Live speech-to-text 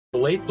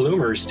Late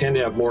bloomers tend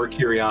to have more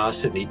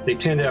curiosity. They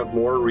tend to have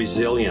more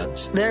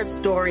resilience. There's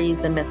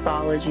stories and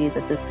mythology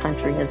that this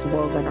country has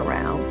woven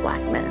around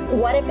Black men.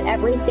 What if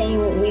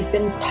everything we've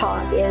been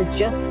taught is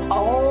just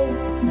all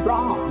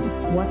wrong?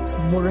 What's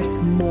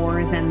worth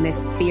more than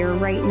this fear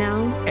right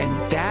now?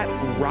 And that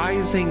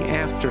rising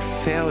after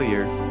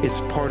failure is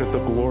part of the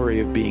glory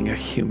of being a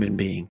human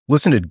being.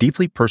 Listen to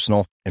deeply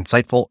personal,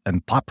 insightful,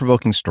 and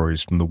thought-provoking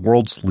stories from the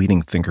world's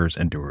leading thinkers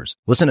and doers.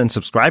 Listen and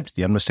subscribe to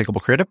The Unmistakable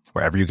Creative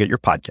wherever you get your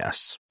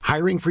podcasts.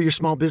 Hiring for your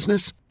small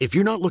business? If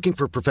you're not looking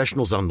for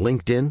professionals on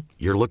LinkedIn,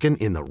 you're looking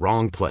in the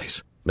wrong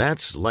place.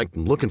 That's like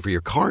looking for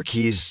your car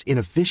keys in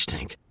a fish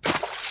tank.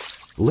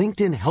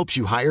 LinkedIn helps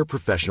you hire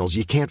professionals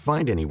you can't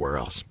find anywhere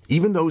else,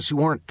 even those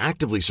who aren't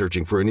actively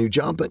searching for a new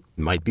job but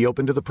might be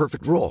open to the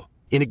perfect role.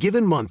 In a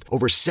given month,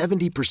 over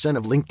 70%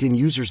 of LinkedIn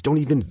users don't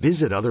even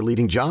visit other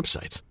leading job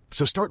sites.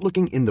 So start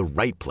looking in the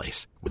right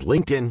place. With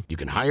LinkedIn, you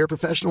can hire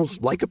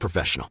professionals like a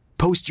professional.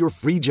 Post your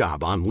free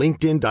job on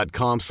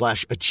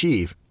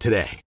linkedin.com/achieve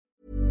today.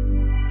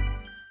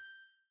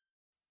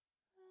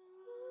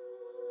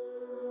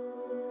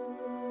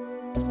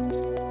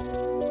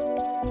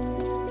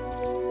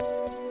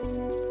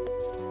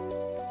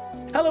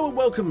 Hello and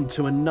welcome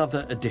to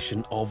another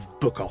edition of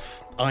Book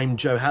Off. I'm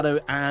Joe Haddo,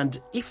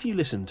 and if you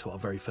listen to our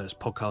very first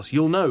podcast,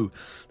 you'll know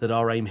that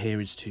our aim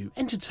here is to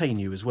entertain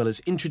you as well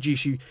as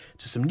introduce you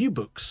to some new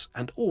books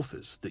and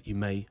authors that you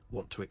may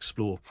want to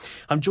explore.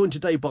 I'm joined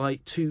today by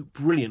two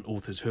brilliant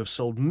authors who have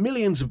sold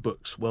millions of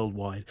books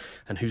worldwide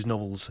and whose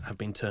novels have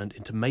been turned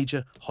into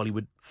major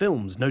Hollywood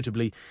films.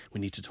 Notably,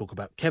 we need to talk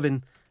about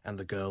Kevin and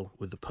the Girl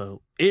with the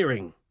Pearl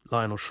Earring.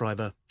 Lionel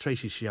Shriver,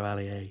 Tracy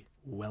Chevalier,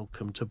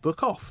 welcome to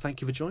Book Off.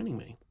 Thank you for joining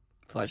me.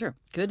 Pleasure.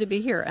 Good to be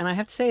here. And I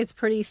have to say, it's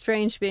pretty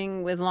strange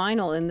being with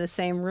Lionel in the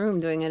same room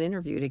doing an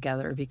interview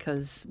together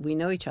because we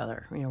know each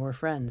other. You know, we're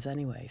friends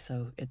anyway.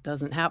 So it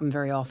doesn't happen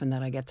very often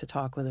that I get to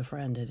talk with a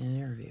friend at an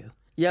interview.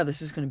 Yeah,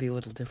 this is going to be a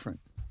little different.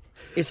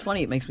 It's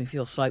funny. It makes me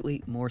feel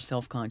slightly more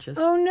self-conscious.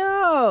 Oh,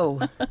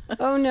 no.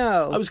 Oh,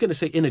 no. I was going to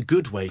say in a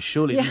good way.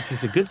 Surely this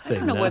is a good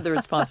thing. I don't know whether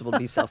it's possible to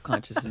be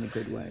self-conscious in a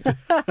good way.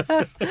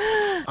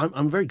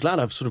 I'm very glad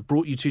I've sort of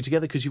brought you two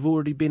together because you've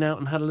already been out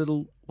and had a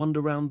little wander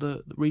around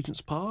the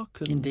Regent's Park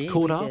and Indeed,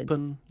 caught up. did.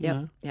 And you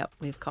know. Yep,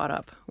 we've caught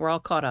up. We're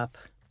all caught up.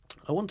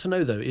 I want to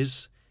know, though,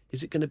 is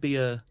it going to be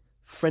a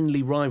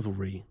friendly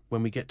rivalry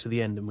when we get to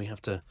the end and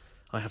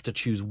I have to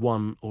choose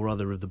one or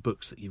other of the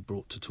books that you've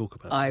brought to talk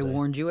about today? I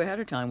warned you ahead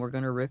of time. We're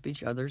going to rip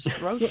each other's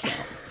throats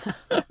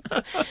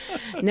out.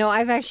 No,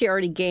 I've actually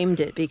already gamed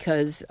it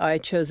because I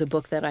chose a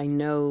book that I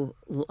know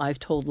I've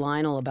told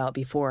Lionel about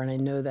before, and I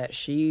know that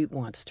she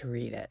wants to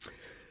read it.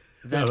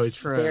 That's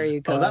true. There you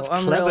go. Oh, that's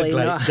I'm clever really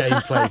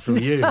gameplay from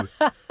you.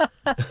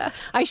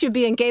 I should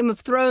be in Game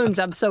of Thrones.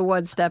 I'm so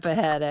one step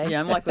ahead, eh?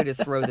 Yeah, I'm likely to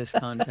throw this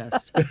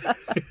contest.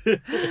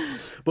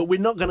 But we're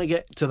not going to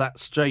get to that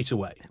straight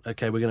away.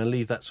 Okay, we're going to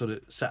leave that sort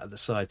of set at the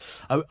side.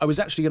 I was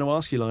actually going to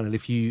ask you, Lionel,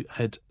 if you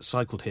had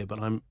cycled here, but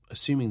I'm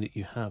assuming that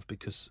you have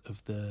because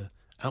of the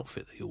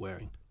outfit that you're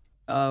wearing.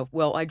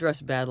 Well, I dress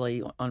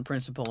badly on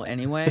principle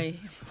anyway,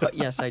 but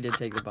yes, I did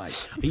take the bike.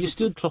 Are you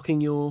still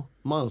clocking your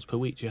miles per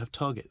week? Do you have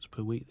targets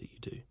per week that you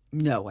do?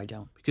 No, I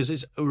don't. Because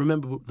I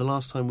remember the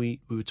last time we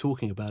were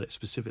talking about it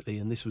specifically,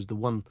 and this was the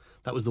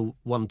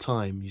one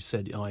time you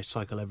said, I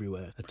cycle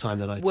everywhere, a time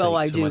that I take Well,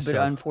 I to do, myself.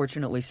 but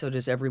unfortunately, so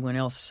does everyone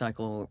else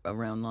cycle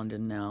around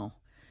London now.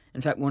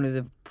 In fact, one of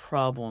the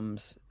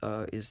problems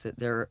is that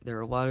there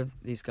are a lot of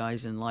these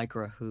guys in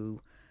Lycra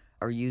who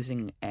are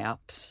using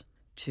apps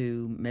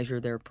to measure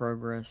their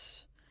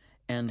progress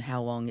and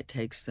how long it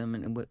takes them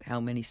and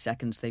how many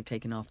seconds they've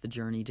taken off the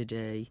journey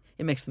today.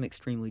 It makes them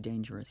extremely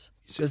dangerous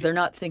because they're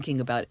not thinking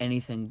about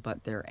anything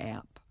but their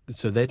app.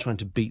 So they're trying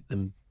to beat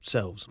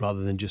themselves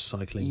rather than just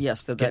cycling.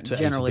 Yes, so that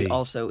generally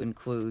also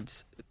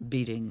includes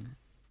beating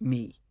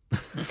me.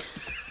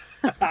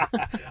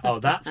 Oh,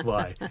 that's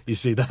why. You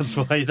see, that's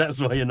why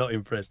you're not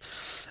impressed.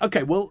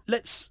 Okay, well,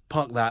 let's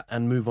park that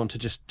and move on to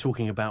just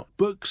talking about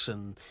books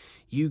and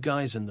you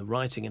guys and the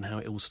writing and how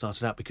it all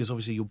started out, because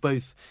obviously you're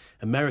both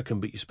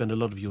American, but you spend a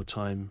lot of your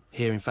time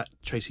here. In fact,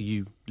 Tracy,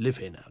 you live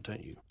here now,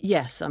 don't you?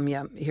 Yes, I'm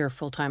here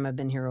full time. I've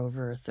been here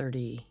over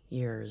 30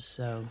 years,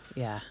 so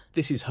yeah.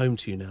 This is home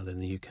to you now, then,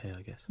 the UK,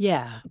 I guess.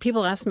 Yeah.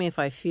 People ask me if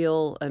I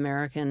feel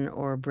American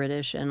or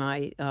British, and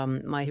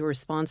my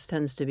response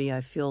tends to be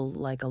I feel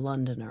like a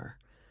Londoner.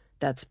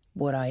 That's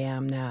what I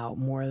am now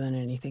more than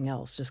anything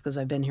else, just because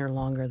I've been here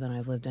longer than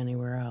I've lived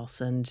anywhere else.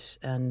 And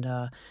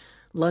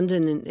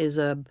London has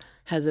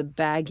a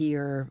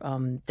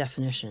baggier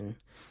definition,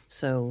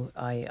 so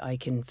I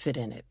can fit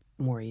in it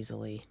more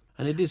easily.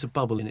 And it is a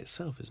bubble in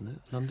itself, isn't it,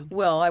 London?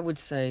 Well, I would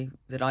say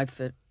that I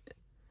fit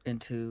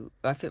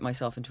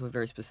myself into a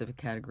very specific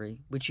category,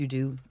 which you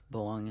do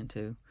belong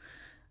into,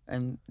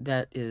 and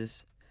that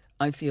is,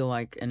 I feel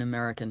like an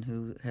American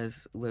who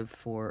has lived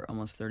for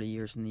almost 30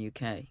 years in the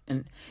UK.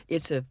 And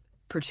it's a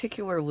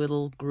particular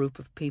little group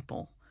of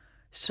people,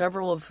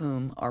 several of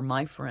whom are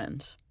my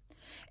friends.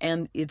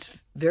 And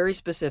it's very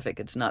specific.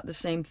 It's not the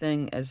same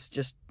thing as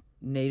just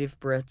native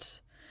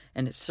Brits.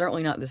 and it's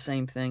certainly not the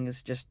same thing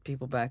as just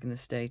people back in the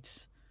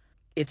States.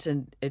 It's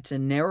a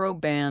narrow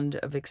band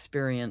of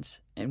experience,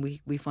 and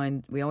we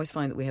always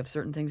find that we have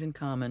certain things in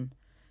common,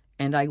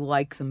 and I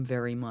like them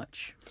very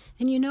much.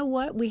 And you know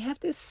what? We have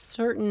this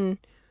certain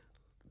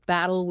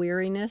battle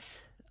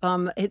weariness.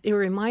 It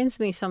reminds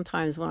me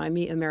sometimes when I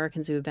meet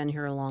Americans who have been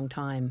here a long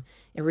time,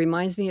 it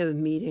reminds me of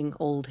meeting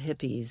old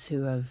hippies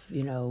who have,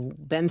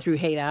 been through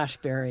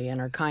Haight-Ashbury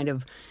and are kind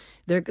of,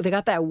 they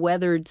got that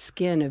weathered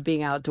skin of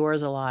being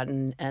outdoors a lot.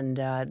 And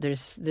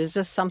there's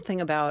just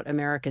something about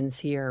Americans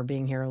here,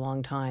 being here a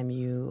long time.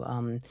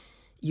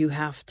 You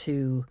have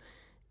to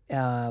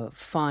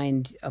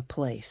find a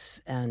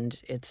place, and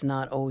it's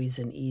not always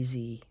an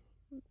easy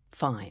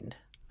find.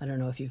 I don't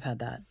know if you've had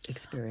that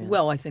experience.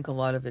 Well, I think a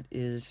lot of it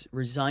is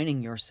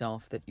resigning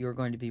yourself that you're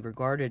going to be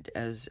regarded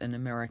as an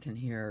American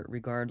here,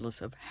 regardless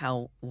of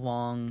how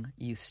long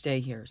you stay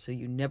here. So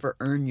you never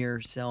earn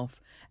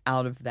yourself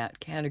out of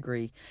that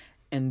category.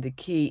 And the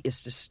key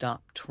is to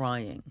stop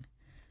trying.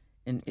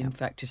 And in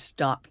fact, to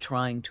stop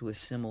trying to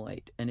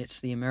assimilate. And it's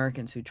the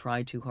Americans who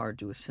try too hard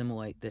to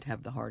assimilate that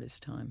have the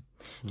hardest time.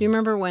 Do you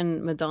remember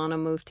when Madonna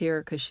moved here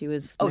because she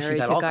was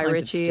married to Guy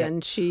Ritchie,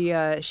 and she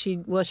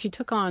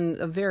took on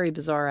a very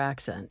bizarre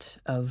accent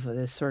of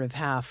this sort of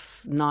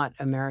half not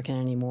American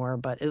anymore,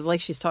 but it's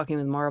like she's talking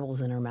with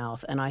marbles in her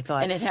mouth. And I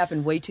thought, and it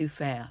happened way too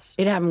fast.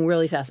 It happened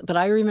really fast. But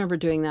I remember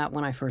doing that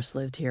when I first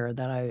lived here.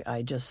 That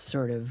I just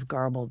sort of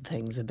garbled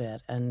things a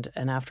bit, and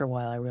after a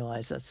while I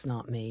realized that's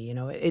not me.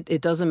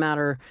 It doesn't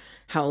matter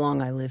how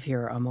long I live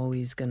here. I'm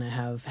always going to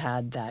have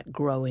had that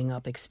growing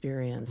up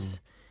experience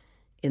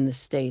in the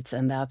States,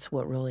 and that's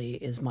what really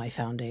is my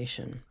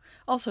foundation.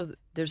 Also,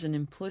 there's an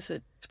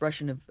implicit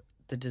expression of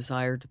the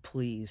desire to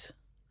please,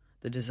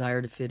 the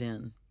desire to fit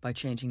in by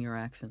changing your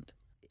accent.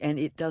 And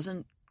it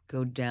doesn't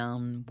go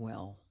down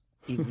well,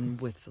 even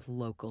with the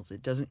locals.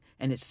 It doesn't,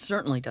 and it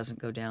certainly doesn't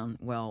go down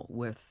well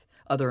with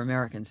other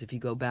Americans. If you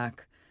go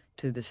back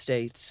to the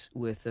States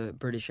with a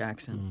British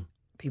accent,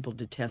 people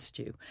detest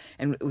you.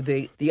 And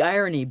the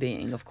irony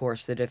being, of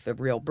course, that if a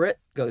real Brit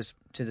goes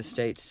to the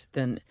States,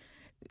 then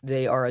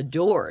they are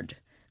adored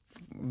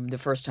the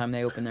first time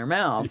they open their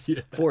mouth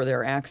for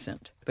their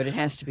accent. But it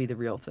has to be the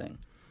real thing.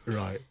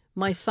 Right.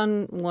 My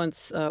son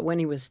once, when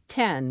he was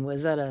 10,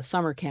 was at a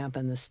summer camp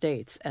in the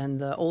States, and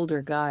the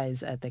older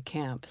guys at the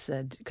camp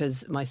said,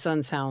 because my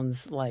son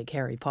sounds like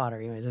Harry Potter,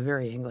 he has a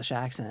very English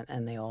accent,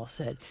 and they all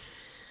said,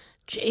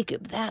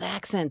 "Jacob, that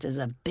accent is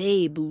a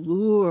babe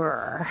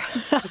lure."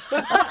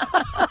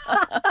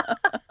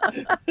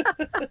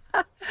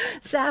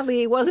 Sadly,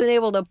 he wasn't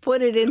able to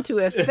put it into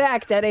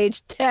effect at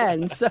age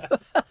 10. So,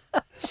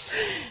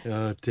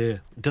 oh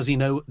dear. Does he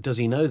know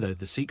though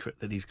the secret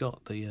that he's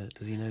got? Does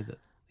he know that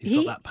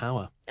he's got that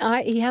power?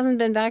 He hasn't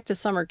been back to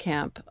summer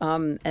camp,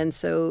 and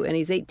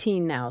he's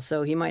 18 now,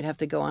 so he might have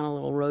to go on a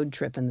little road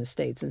trip in the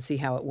States and see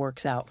how it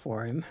works out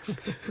for him.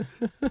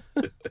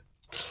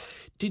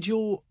 Did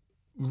your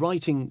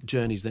writing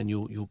journeys then,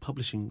 your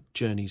publishing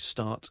journeys,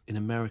 start in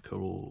America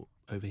or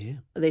over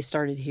here? They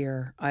started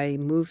here. I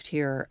moved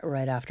here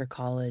right after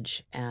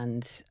college,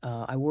 and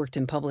I worked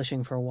in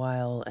publishing for a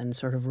while and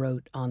sort of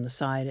wrote on the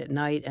side at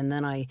night. And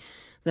then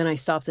I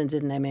stopped and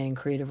did an MA in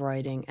creative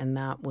writing, and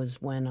that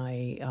was when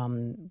I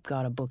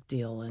got a book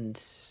deal, and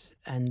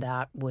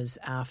that was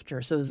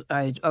after. So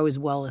I was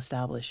well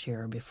established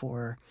here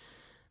before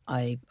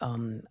I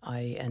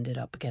ended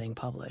up getting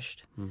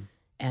published.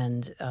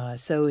 And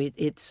so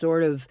it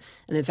sort of,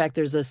 and in fact,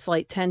 there's a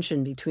slight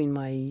tension between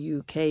my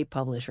UK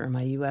publisher and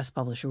my US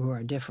publisher, who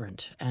are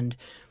different, and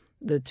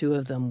the two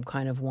of them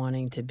kind of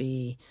wanting to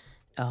be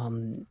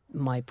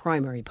my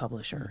primary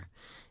publisher.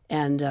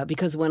 And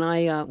because when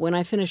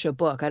I finish a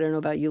book, I don't know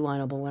about you,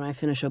 Lionel, but when I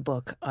finish a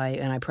book,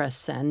 I press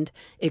send,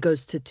 it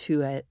goes to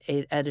two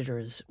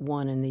editors,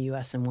 one in the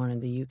US and one in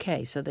the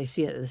UK, so they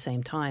see it at the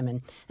same time.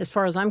 And as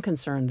far as I'm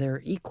concerned,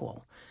 they're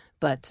equal.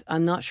 But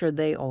I'm not sure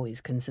they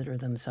always consider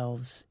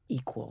themselves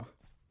equal.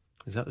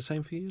 Is that the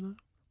same for you, though?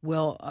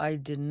 Well, I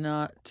did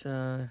not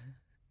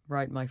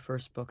write my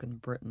first book in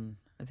Britain.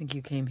 I think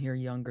you came here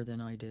younger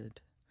than I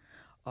did.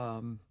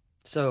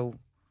 So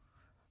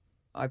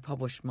I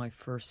published my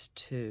first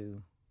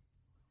two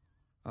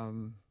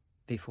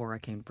before I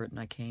came to Britain.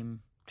 I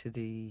came to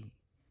the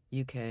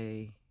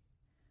UK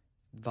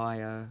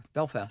via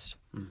Belfast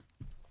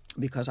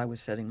because I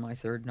was setting my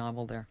third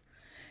novel there.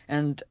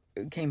 And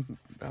came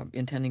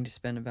intending to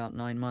spend about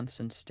 9 months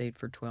and stayed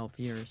for 12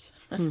 years.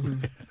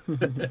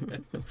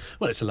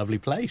 Well, it's a lovely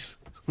place.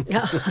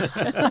 Well,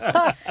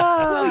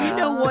 you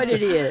know what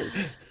it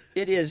is.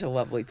 It is a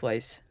lovely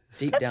place,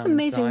 deep down inside. That's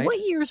amazing. What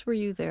years were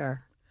you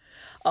there?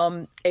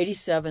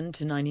 87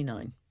 to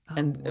 99. Oh,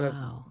 and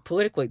wow.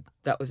 Politically,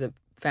 that was a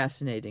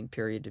fascinating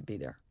period to be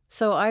there.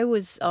 So I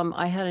was,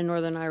 I had a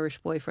Northern Irish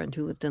boyfriend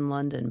who lived in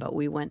London, but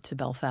we went to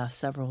Belfast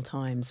several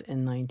times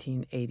in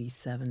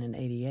 1987 and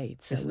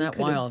 88. So isn't that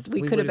wild?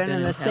 We could have been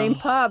in the same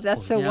pub.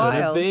 That's so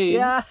wild.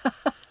 Yeah.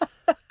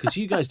 Because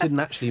you guys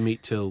didn't actually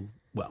meet till,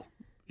 well,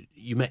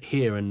 you met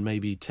here and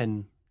maybe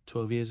 10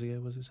 12 years ago,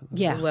 was it something?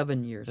 Yeah.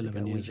 11 years 11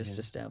 ago, years we just ago.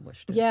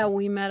 established it. Yeah,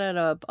 we met at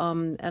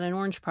an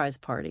Orange Prize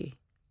party.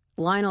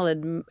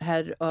 Lionel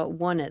had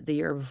won it the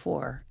year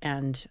before,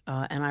 and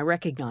I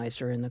recognized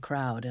her in the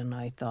crowd, and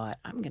I thought,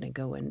 I'm going to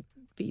go and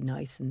be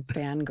nice and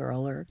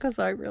fangirl her because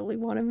I really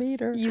want to meet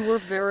her. You were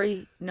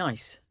very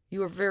nice. You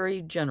were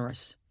very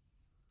generous.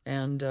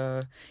 And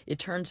it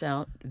turns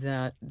out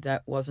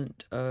that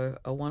wasn't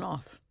a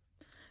one-off.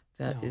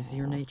 That is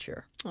your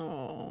nature.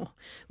 Oh,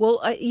 well,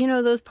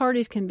 those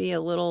parties can be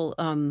a little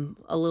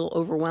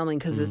overwhelming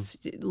because it's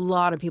a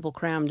lot of people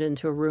crammed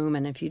into a room,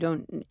 and if you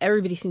don't,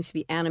 everybody seems to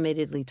be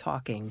animatedly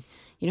talking.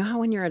 You know how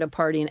when you're at a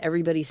party and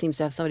everybody seems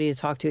to have somebody to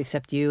talk to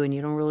except you, and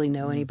you don't really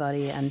know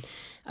anybody. And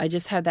I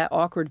just had that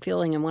awkward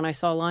feeling. And when I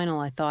saw Lionel,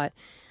 I thought,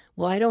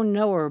 well, I don't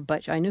know her,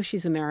 but I know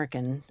she's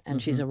American and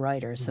she's a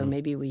writer, so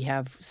maybe we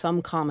have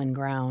some common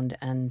ground,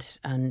 and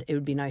it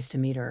would be nice to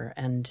meet her.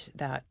 And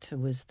that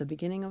was the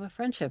beginning of a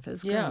friendship. It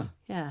was great.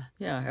 Yeah.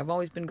 I've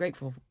always been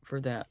grateful for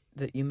that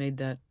you made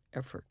that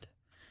effort,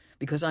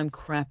 because I'm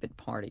crap at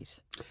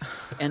parties,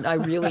 and I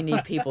really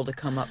need people to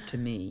come up to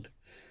me.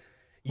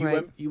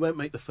 You won't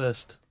make the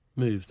first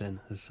move then,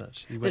 as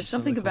such. There's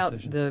something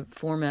about the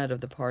format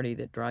of the party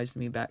that drives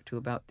me back to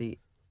about the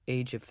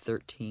age of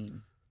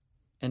 13.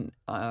 And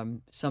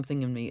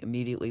something in me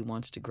immediately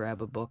wants to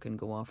grab a book and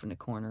go off in a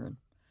corner and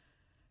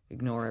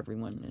ignore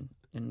everyone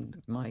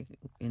in my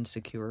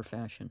insecure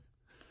fashion.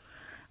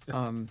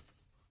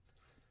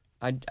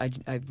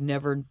 I've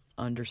never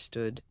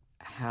understood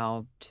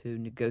how to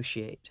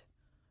negotiate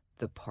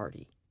the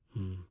party.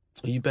 Are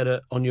you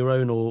better on your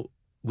own or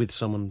with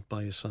someone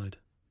by your side?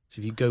 So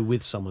if you go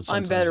with someone,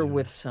 I'm better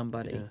with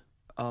somebody.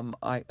 Yeah.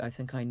 I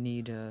think I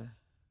need a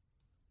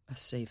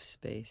safe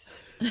space.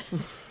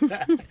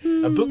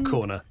 A book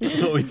corner.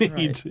 That's what we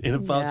need in a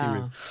party Yeah.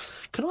 room.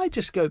 Can I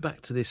just go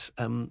back to this?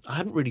 I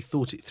hadn't really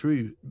thought it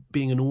through,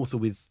 being an author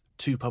with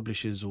two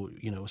publishers or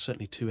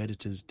certainly two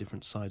editors,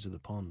 different sides of the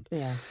pond.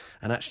 Yeah.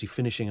 And actually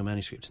finishing a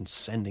manuscript and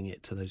sending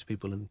it to those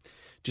people and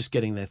just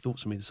getting their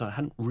thoughts from either side. I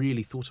hadn't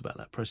really thought about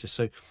that process.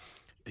 So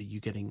are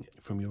you getting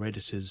from your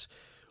editors,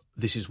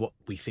 this is what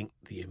we think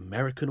the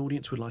American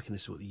audience would like and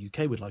this is what the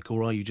UK would like?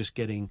 Or are you just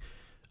getting,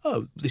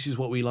 this is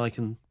what we like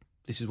and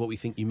this is what we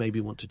think you maybe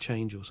want to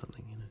change or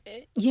something?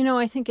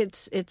 I think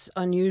it's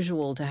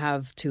unusual to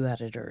have two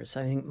editors.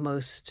 I think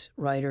most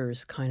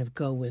writers kind of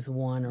go with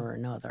one or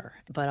another.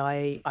 But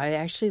I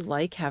actually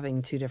like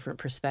having two different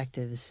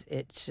perspectives.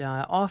 It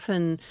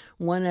often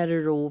one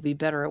editor will be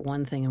better at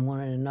one thing and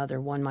one at another.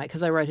 One might,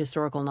 because I write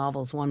historical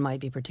novels, one might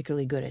be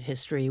particularly good at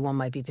history, one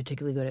might be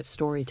particularly good at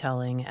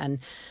storytelling. And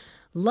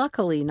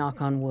luckily,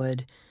 knock on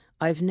wood,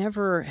 I've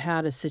never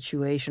had a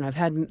situation. I've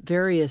had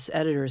various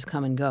editors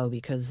come and go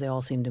because they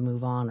all seem to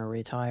move on or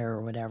retire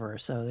or whatever.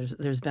 So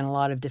there's been a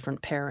lot of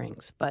different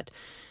pairings, but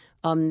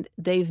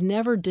they've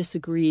never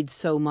disagreed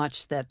so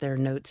much that their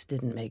notes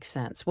didn't make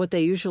sense. What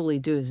they usually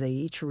do is they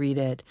each read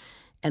it,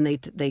 and they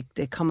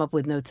come up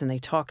with notes and they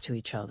talk to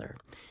each other.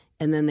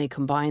 And then they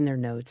combine their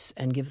notes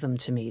and give them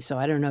to me. So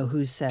I don't know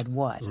who said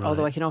what,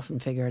 although I can often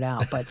figure it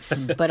out.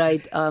 But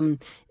I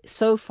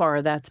so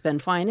far that's been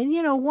fine.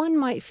 And one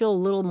might feel a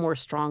little more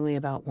strongly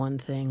about one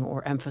thing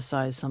or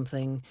emphasize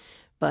something,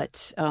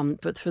 but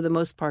for the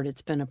most part,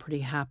 it's been a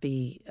pretty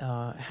happy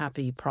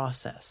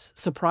process.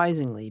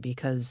 Surprisingly,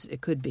 because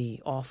it could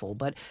be awful,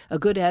 but a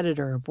good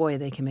editor, boy,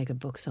 they can make a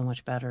book so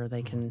much better.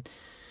 They can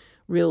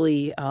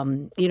really,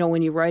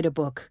 when you write a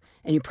book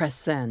and you press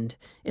send,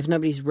 if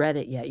nobody's read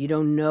it yet, you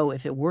don't know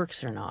if it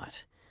works or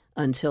not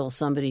until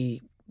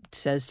somebody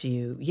says to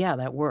you, yeah,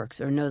 that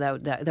works, or no,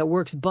 that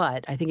works,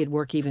 but I think it'd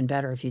work even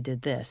better if you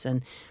did this.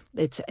 And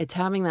it's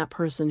having that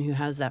person who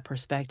has that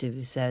perspective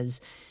who says,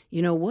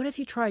 what if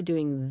you try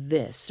doing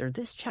this, or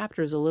this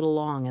chapter is a little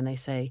long, and they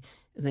say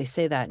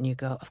that, and you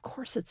go, of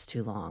course it's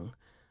too long.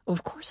 Oh,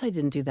 of course I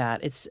didn't do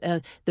that. It's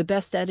the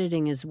best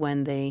editing is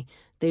when they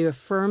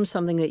affirm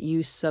something that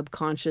you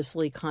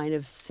subconsciously kind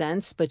of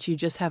sense, but you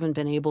just haven't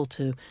been able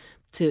to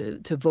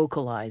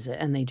vocalize it,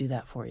 and they do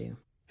that for you.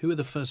 Who are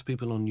the first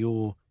people on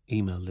your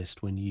email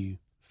list when you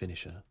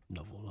finish a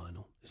novel,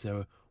 Lionel? Is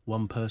there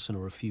one person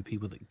or a few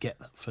people that get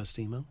that first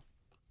email?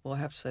 Well, I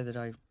have to say that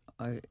I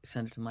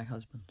send it to my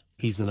husband.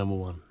 He's the number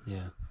one,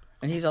 yeah.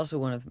 And he's also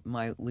one of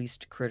my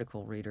least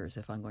critical readers,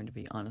 if I'm going to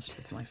be honest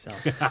with myself.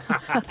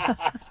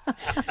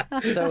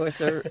 So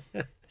it's a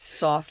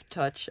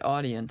soft-touch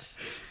audience.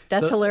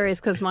 That's hilarious,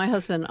 because my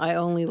husband, I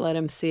only let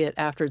him see it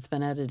after it's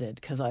been edited,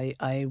 because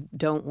I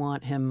don't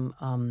want him...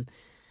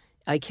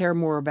 I care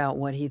more about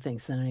what he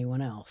thinks than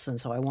anyone else, and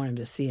so I want him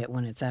to see it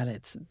when it's at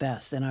its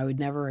best. And I would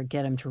never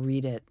get him to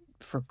read it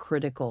for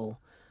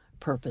critical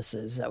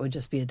purposes. That would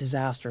just be a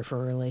disaster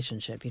for a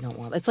relationship. You don't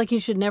want. It's like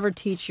you should never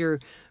teach your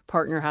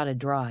partner how to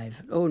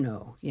drive. Oh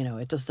no,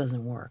 it just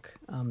doesn't work.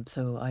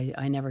 So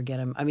I never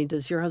get him. I mean,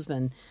 does Jeff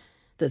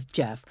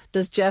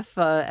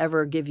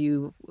ever give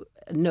you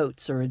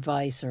notes or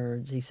advice, or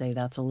does he say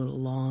that's a little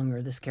long,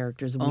 or this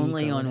character's weak?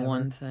 Only or on whatever?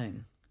 one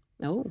thing.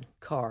 Oh,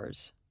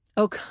 cars.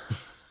 Oh.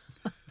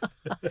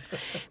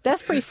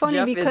 That's pretty funny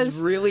Jeff because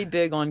is really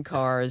big on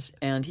cars,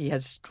 and he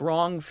has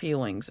strong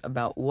feelings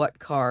about what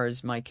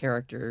cars my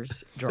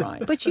characters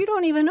drive. But you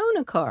don't even own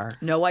a car.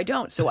 No, I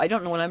don't. So I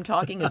don't know what I'm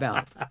talking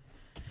about.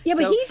 Yeah,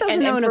 but he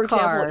doesn't own for a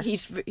car.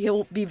 Example,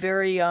 he'll be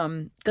very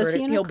Does he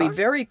own a he'll car? be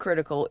very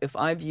critical if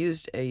I've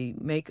used a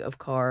make of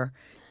car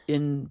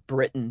in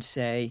Britain,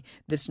 say,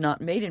 that's not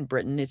made in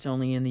Britain, it's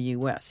only in the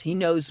U.S. He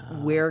knows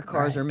where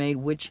cars are made,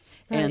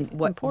 and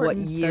what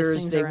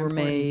years they were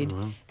made,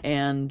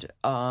 and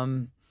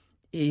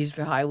he's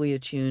highly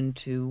attuned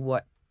to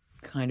what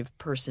kind of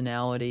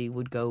personality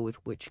would go with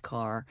which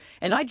car.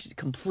 And I just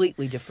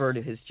completely defer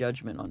to his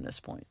judgment on this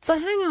point.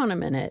 But hang on a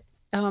minute.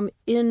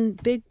 In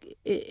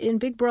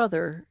Big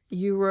Brother,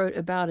 you wrote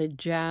about a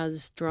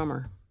jazz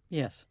drummer.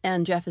 Yes.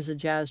 And Jeff is a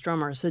jazz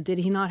drummer. So did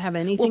he not have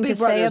anything Big to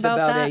say Brother's about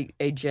that?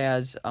 a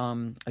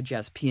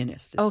jazz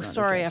pianist. Oh,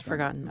 sorry, I've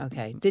forgotten.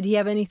 Okay. Did he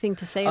have anything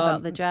to say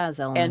about the jazz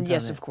element? And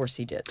yes, of it? Of course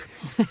he did.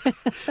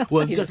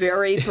 Well, he's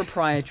very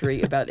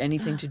proprietary about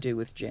anything to do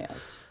with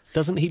jazz.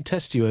 Doesn't he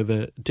test you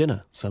over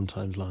dinner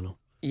sometimes, Lionel?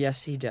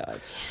 Yes, he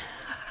does.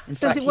 In Does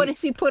fact, he, what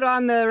does he put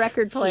on the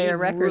record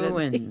player? He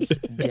ruins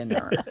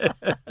dinner.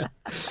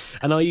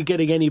 And are you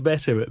getting any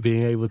better at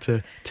being able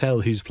to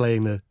tell who's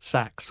playing the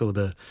sax or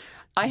the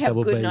I have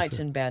double good bass? nights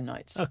and bad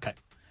nights. Okay.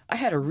 I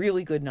had a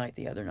really good night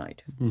the other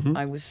night. Mm-hmm.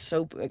 I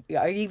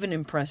even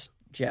impressed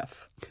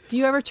Jeff. Do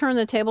you ever turn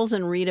the tables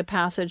and read a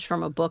passage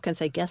from a book and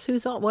say, guess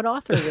what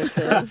author this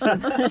is?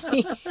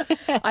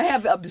 I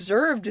have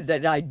observed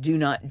that I do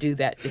not do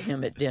that to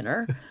him at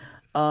dinner,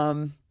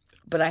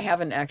 but I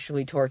haven't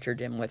actually tortured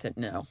him with it,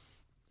 no.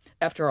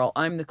 After all,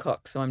 I'm the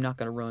cook, so I'm not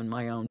going to ruin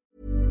my own.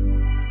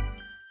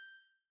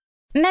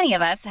 Many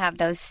of us have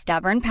those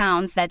stubborn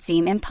pounds that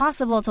seem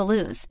impossible to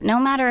lose, no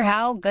matter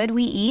how good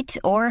we eat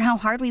or how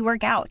hard we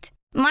work out.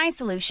 My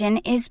solution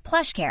is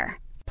PlushCare.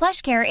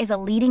 PlushCare is a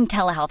leading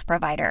telehealth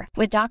provider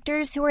with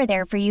doctors who are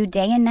there for you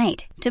day and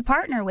night to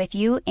partner with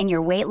you in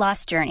your weight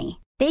loss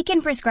journey. They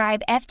can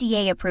prescribe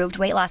FDA-approved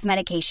weight loss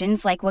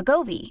medications like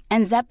Wegovy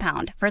and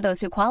Zepbound for those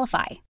who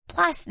qualify.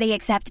 Plus, they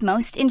accept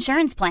most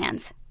insurance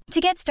plans. To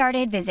get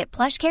started, visit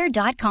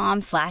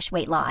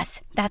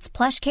plushcare.com/weightloss. That's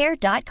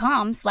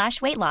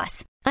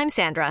plushcare.com/weightloss. I'm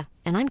Sandra,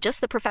 and I'm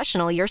just the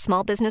professional your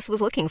small business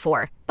was looking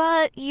for.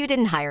 But you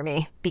didn't hire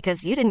me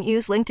because you didn't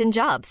use LinkedIn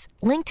Jobs.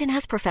 LinkedIn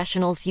has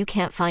professionals you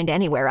can't find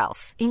anywhere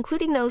else,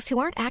 including those who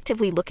aren't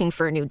actively looking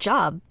for a new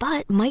job,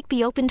 but might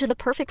be open to the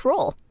perfect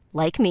role,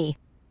 like me.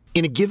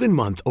 In a given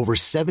month, over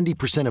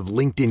 70% of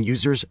LinkedIn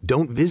users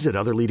don't visit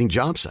other leading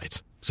job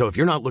sites. So if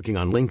you're not looking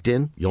on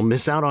LinkedIn, you'll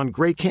miss out on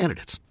great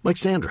candidates like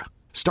Sandra.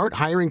 Start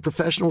hiring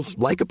professionals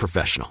like a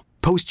professional.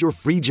 Post your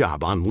free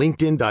job on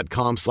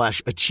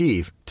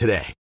linkedin.com/achieve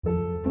today.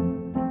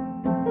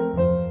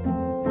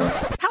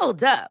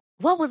 Hold up.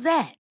 What was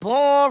that?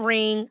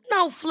 Boring.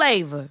 No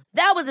flavor.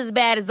 That was as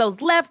bad as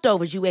those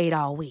leftovers you ate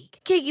all week.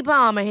 Keke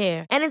Palmer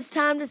here, and it's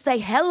time to say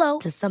hello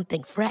to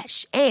something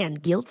fresh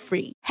and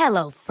guilt-free.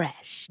 Hello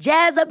Fresh.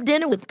 Jazz up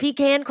dinner with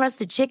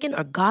pecan-crusted chicken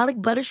or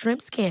garlic butter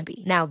shrimp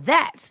scampi. Now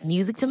that's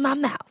music to my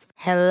mouth.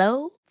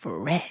 Hello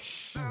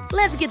Fresh.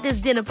 Let's get this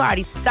dinner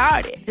party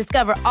started.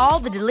 Discover all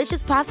the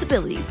delicious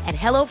possibilities at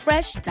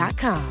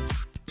HelloFresh.com.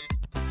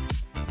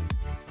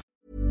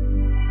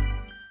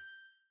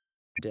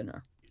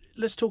 Dinner.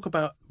 Let's talk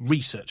about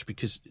research,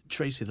 because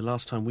Tracy, the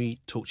last time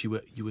we talked, you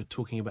were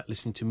talking about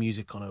listening to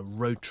music on a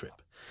road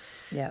trip.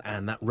 Yeah.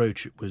 And that road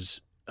trip was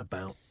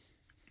about,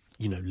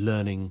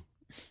 learning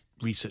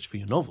research for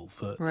your novel,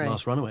 for The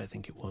Last Runaway, I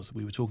think it was,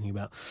 we were talking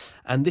about.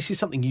 And this is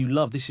something you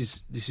love. This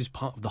is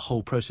part of the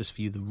whole process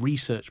for you, the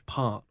research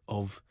part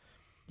of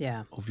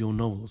your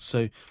novels.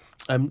 So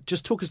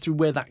just talk us through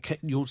where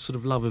your sort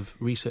of love of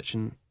research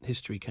and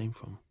history came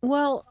from.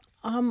 Well,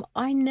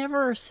 I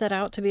never set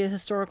out to be a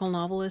historical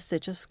novelist.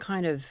 It just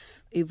kind of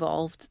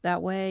evolved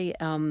that way.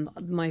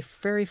 My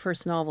very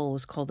first novel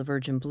was called The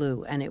Virgin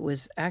Blue, and it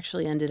was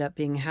actually ended up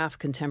being half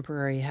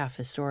contemporary, half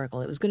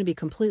historical. It was going to be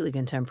completely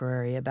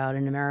contemporary, about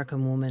an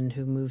American woman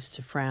who moves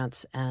to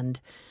France and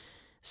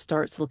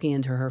starts looking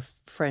into her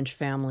French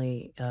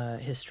family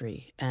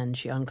history, and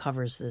she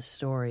uncovers this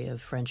story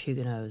of French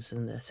Huguenots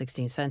in the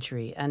 16th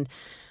century. And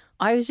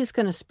I was just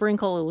going to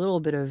sprinkle a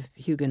little bit of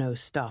Huguenot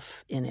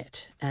stuff in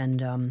it,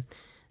 and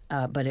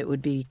but it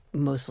would be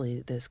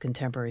mostly this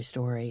contemporary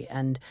story.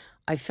 And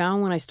I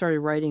found when I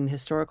started writing the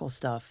historical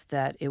stuff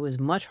that it was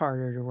much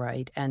harder to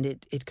write, and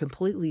it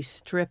completely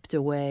stripped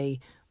away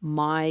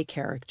my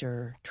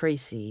character,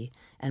 Tracy,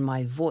 and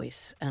my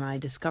voice. And I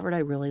discovered I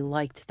really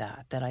liked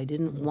that I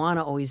didn't want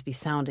to always be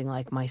sounding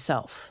like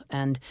myself.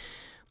 And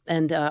I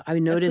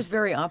noticed... That's the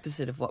very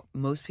opposite of what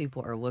most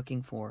people are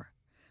looking for,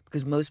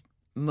 because most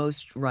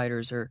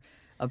writers are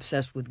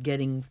obsessed with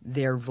getting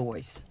their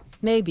voice.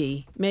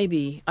 Maybe.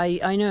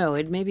 I know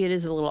it. Maybe it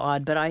is a little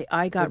odd, but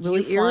I got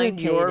really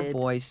irritated. You find your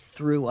voice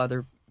through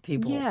other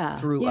people,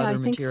 through other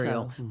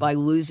material. So. By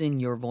losing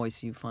your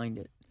voice, you find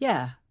it.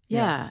 Yeah.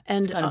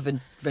 And it's kind of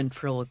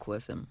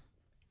ventriloquism.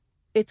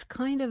 It's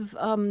kind of,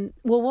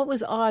 well, what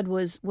was odd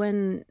was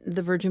when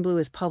The Virgin Blue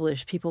was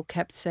published, people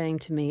kept saying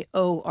to me,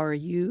 "Oh, are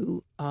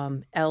you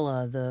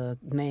Ella, the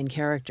main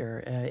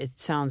character? It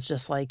sounds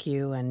just like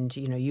you, and,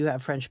 you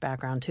have French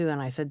background too."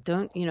 And I said,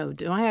 am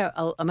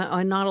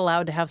I not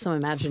allowed to have some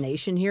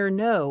imagination here?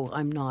 No,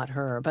 I'm not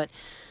her. But,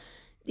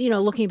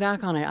 looking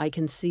back on it, I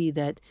can see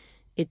that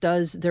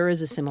there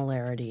is a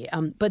similarity.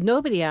 But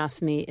nobody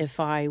asked me if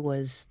I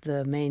was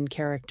the main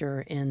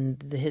character in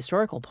the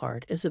historical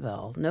part,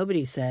 Isabel.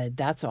 Nobody said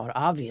that's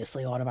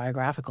obviously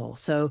autobiographical.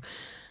 So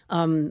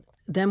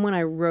then when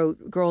I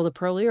wrote Girl with the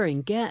Pearl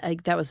Earring,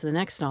 that was the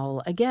next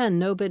novel. Again,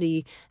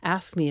 nobody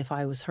asked me if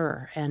I was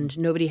her, and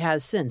nobody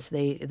has since.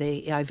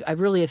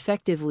 I've really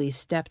effectively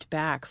stepped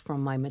back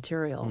from my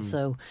material.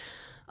 So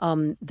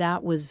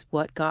that was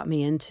what got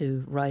me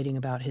into writing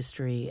about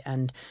history.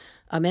 And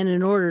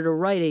in order to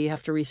write it, you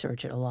have to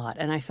research it a lot.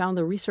 And I found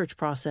the research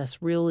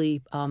process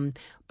really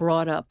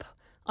brought up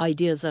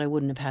ideas that I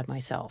wouldn't have had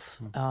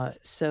myself.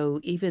 So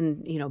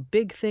even,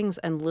 big things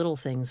and little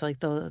things, like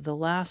the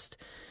last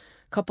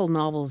couple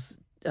novels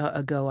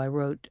ago I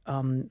wrote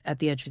At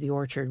the Edge of the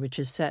Orchard, which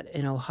is set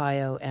in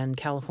Ohio and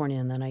California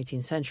in the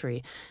 19th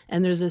century.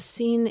 And there's a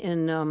scene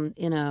in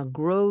a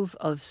grove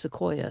of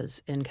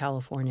sequoias in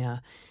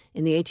California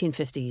in the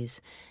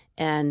 1850s.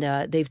 And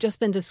they've just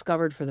been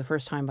discovered for the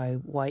first time by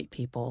white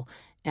people.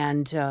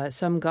 And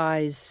some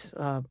guys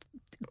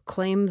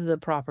claim the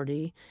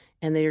property,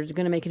 and they're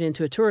going to make it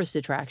into a tourist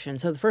attraction.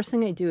 So the first thing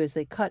they do is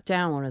they cut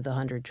down one of the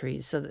 100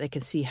 trees so that they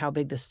can see how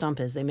big the stump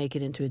is. They make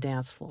it into a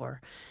dance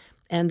floor.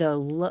 And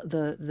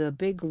the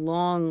big,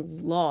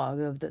 long log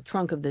of the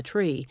trunk of the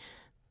tree,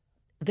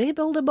 they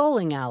build a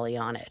bowling alley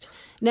on it.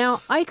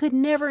 Now, I could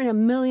never in a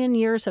million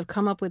years have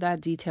come up with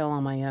that detail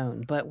on my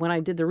own. But when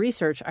I did the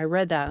research, I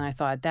read that and I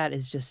thought, that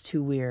is just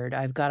too weird.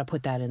 I've got to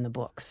put that in the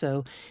book.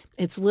 So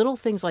it's little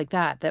things like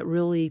that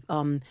really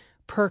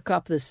perk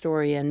up the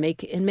story and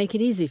make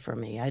it easy for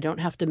me. I don't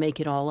have to make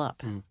it all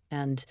up.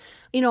 And,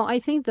 I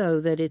think, though,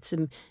 that it's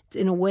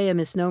in a way a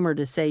misnomer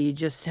to say you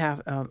just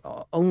have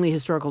only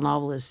historical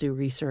novelists do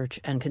research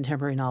and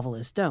contemporary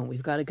novelists don't.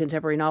 We've got a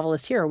contemporary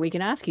novelist here. We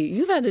can ask you,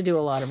 you've had to do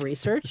a lot of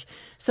research.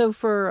 So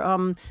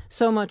for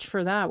so much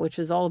for that, which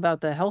is all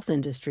about the health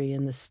industry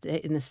in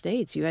the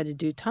States, you had to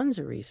do tons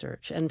of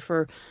research. And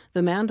for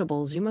The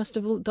Mandibles, you must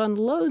have done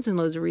loads and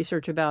loads of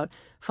research about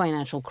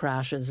financial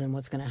crashes and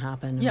what's going to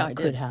happen and what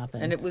could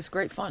happen. And it was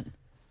great fun.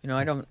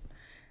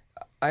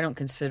 I don't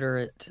consider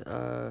it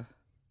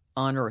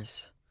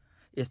onerous.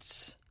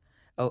 It's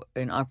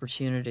an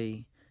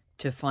opportunity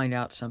to find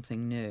out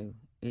something new.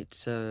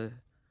 It's a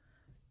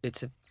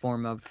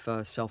form of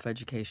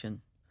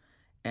self-education,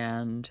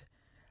 and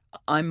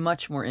I'm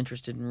much more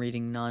interested in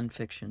reading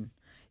nonfiction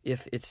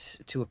if it's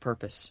to a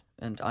purpose.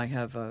 And I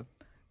have a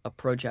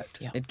project.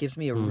 Yeah. It gives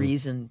me a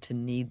reason to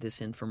need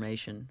this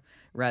information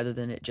rather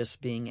than it just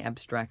being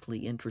abstractly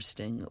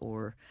interesting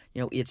or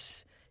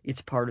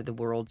it's part of the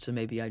world, so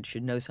maybe I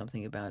should know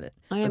something about it.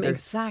 I am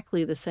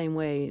exactly the same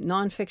way.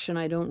 Nonfiction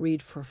I don't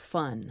read for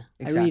fun.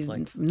 Exactly. I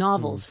read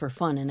novels for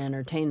fun and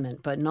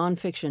entertainment, but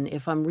nonfiction,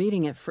 if I'm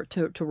reading it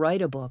to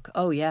write a book,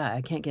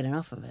 I can't get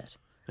enough of it.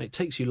 It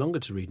takes you longer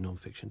to read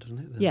nonfiction, doesn't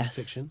it, than yes.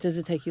 fiction? Does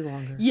it take you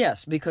longer?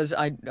 Yes, because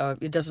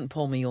it doesn't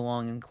pull me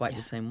along in quite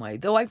the same way.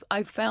 Though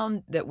I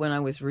found that when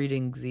I was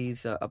reading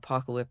these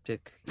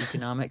apocalyptic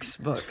economics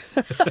books,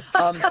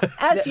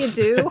 as you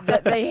do,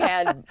 that they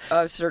had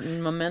a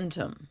certain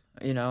momentum.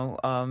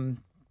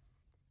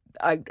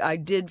 I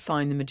did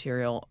find the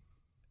material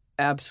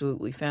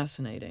absolutely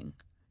fascinating,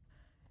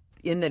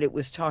 in that it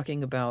was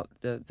talking about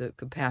the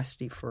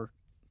capacity for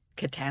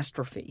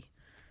catastrophe.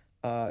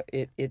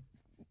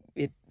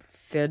 It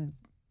fed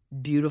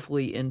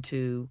beautifully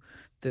into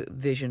the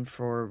vision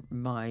for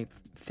my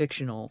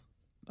fictional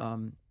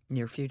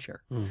near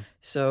future.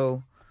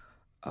 So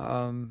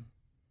I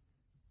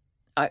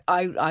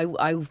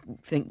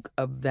think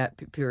of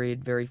that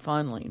period very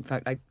fondly. In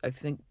fact, I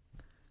think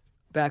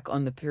back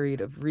on the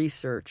period of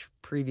research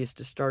previous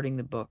to starting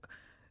the book,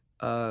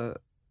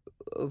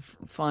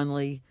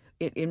 fondly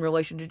in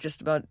relation to just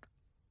about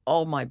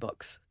all my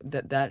books.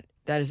 That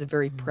is a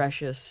very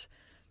precious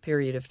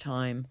period of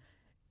time.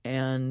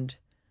 And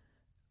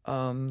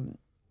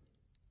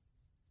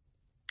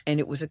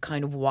it was a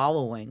kind of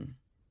wallowing,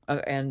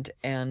 and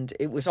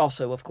it was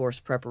also, of course,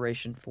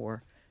 preparation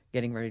for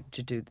getting ready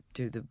to do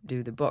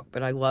the book.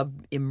 But I love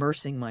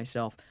immersing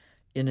myself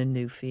in a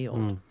new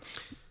field.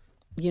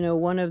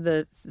 One of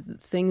the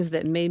things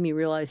that made me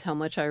realize how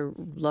much I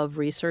love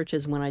research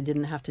is when I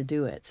didn't have to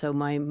do it. So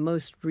my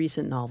most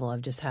recent novel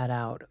I've just had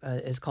out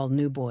is called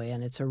New Boy,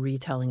 and it's a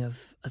retelling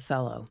of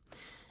Othello.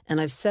 And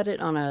I've set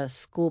it on a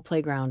school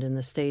playground in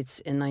the States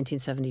in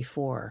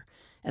 1974,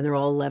 and they're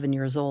all 11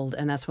 years old,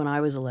 and that's when I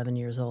was 11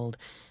 years old.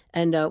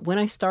 And when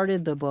I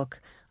started the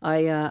book,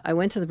 I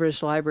went to the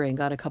British Library and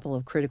got a couple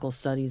of critical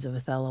studies of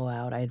Othello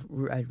out. I'd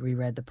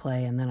reread the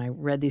play, and then I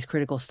read these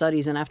critical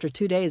studies, and after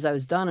 2 days I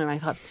was done, and I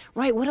thought,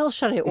 right, what else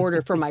should I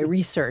order for my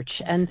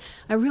research? And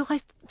I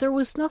realized there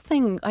was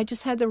nothing. I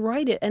just had to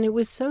write it, and it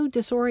was so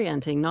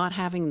disorienting not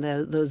having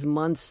those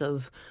months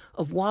of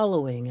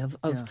wallowing,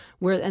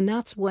 where, and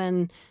that's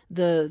when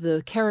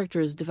the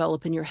characters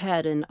develop in your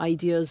head and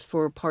ideas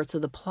for parts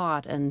of the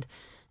plot and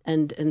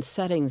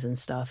settings and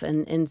stuff.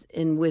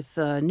 And with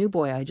New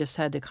Boy, I just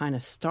had to kind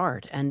of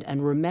start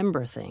and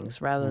remember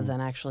things rather than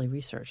actually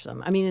research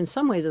them. I mean, in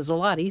some ways, it was a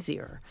lot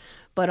easier.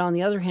 But on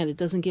the other hand, it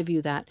doesn't give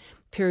you that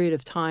period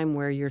of time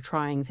where you're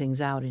trying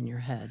things out in your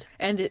head.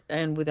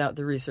 And without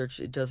the research,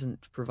 it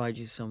doesn't provide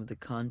you some of the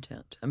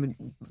content. I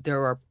mean,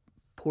 there are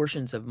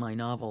portions of my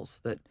novels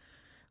that,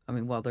 I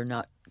mean, while they're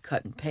not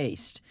cut and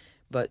paste,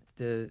 but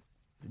the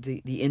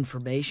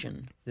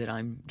information that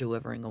I'm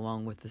delivering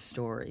along with the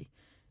story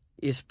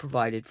is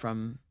provided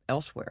from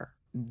elsewhere,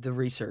 the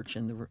research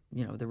and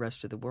the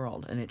rest of the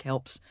world, and it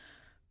helps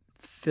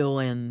fill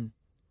in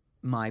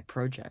my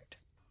project.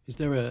 Is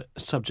there a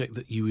subject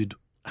that you would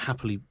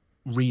happily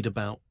read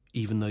about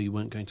even though you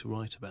weren't going to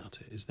write about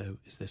it? Is there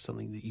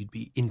something that you'd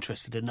be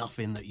interested enough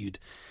in that you'd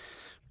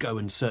go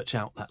and search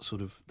out that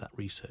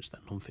research,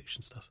 that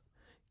nonfiction stuff?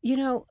 You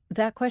know,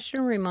 that question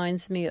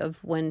reminds me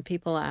of when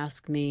people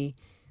ask me,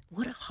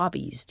 what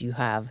hobbies do you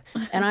have?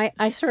 And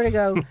I sort of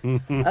go,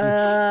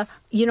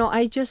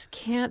 I just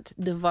can't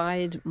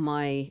divide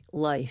my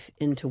life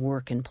into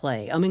work and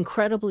play. I'm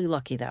incredibly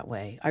lucky that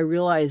way. I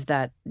realize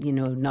that,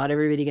 not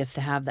everybody gets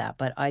to have that,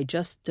 but I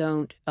just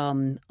don't,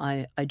 I'm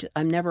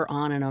never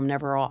on and I'm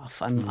never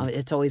off.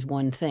 It's always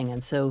one thing.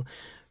 And so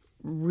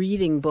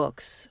reading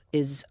books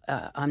is,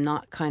 I'm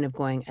not kind of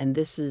going, I'm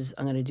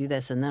going to do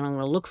this, and then I'm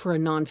going to look for a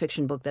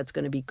nonfiction book that's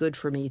going to be good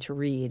for me to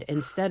read.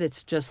 Instead,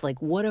 it's just like,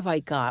 what have I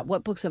got?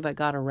 What books have I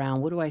got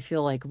around? What do I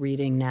feel like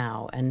reading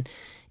now? And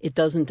it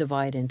doesn't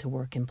divide into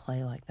work and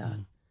play like that.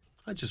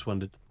 I just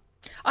wondered.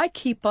 I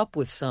keep up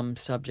with some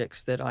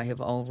subjects that I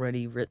have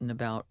already written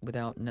about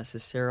without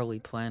necessarily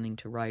planning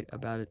to write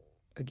about it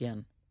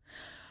again.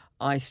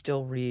 I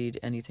still read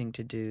anything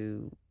to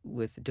do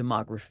with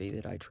demography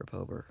that I trip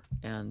over,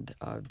 and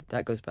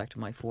that goes back to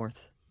my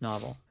fourth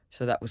novel.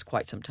 So that was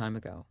quite some time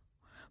ago.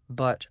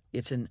 But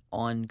it's an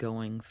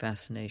ongoing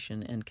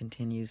fascination and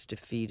continues to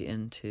feed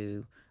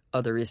into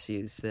other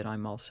issues that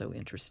I'm also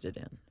interested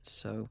in.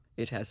 So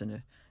it has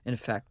an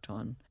effect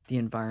on the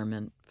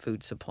environment,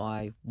 food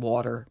supply,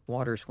 water.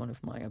 Water's one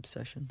of my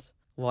obsessions.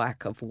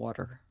 Lack of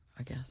water,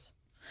 I guess.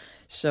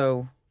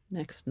 So...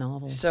 Next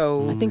novel.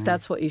 So I think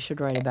that's what you should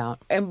write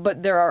about.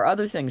 But there are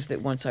other things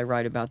that once I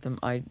write about them,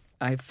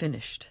 I've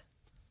finished.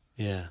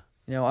 Yeah.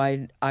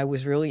 I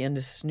was really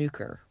into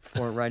snooker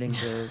for writing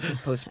the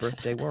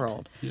Post-Birthday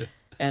World. Yeah.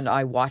 And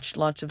I watched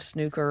lots of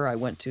snooker. I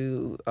went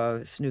to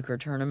snooker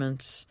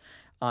tournaments.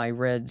 I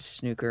read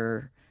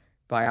snooker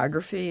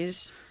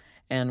biographies.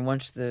 And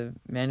once the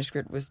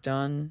manuscript was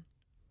done,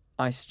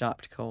 I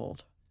stopped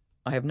cold.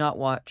 I have not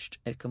watched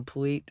a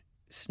complete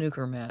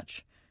snooker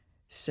match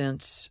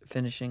since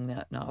finishing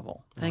that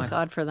novel. Thank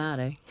God for that,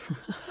 eh?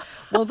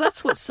 Well,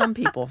 that's what some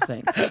people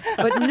think.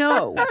 But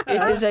no,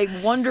 it is a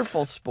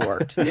wonderful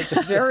sport.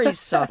 It's very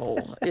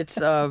subtle. You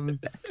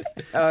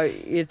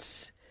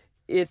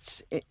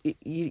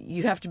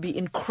have to be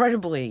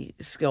incredibly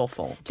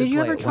skillful to Did you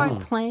play ever it try well.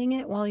 playing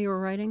it while you were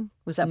writing?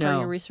 Was that No. part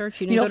of your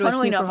research? You didn't go to a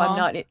funnily snooker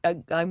enough,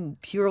 hall? I'm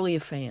purely a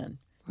fan.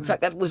 In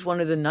fact, that was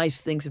one of the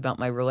nice things about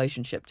my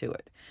relationship to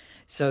it.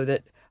 So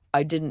that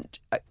I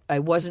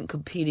wasn't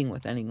competing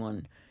with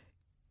anyone.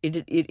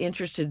 It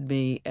interested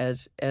me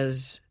as I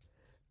was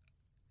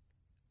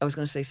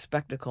going to say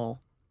spectacle.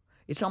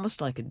 It's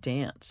almost like a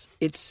dance.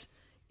 It's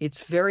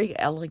very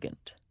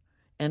elegant,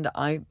 and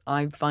I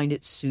find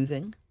it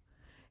soothing,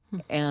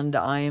 and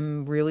I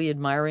am really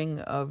admiring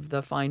of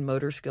the fine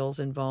motor skills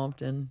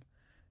involved in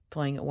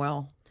playing it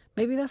well.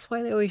 Maybe that's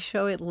why they always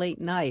show it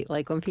late night,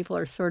 like when people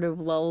are sort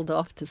of lulled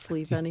off to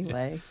sleep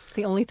anyway. It's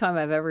the only time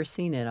I've ever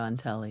seen it on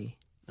telly.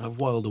 I've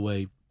whiled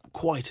away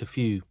quite a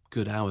few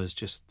good hours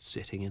just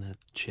sitting in a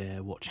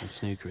chair watching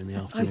snooker in the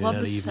afternoon. I love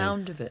the early evening.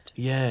 sound of it.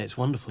 Yeah, it's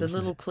wonderful. The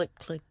little click,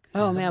 click.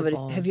 Oh, man, but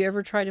ball. have you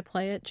ever tried to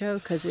play it, Joe?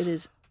 Because it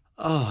is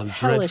I'm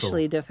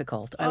hellishly dreadful.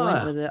 difficult. I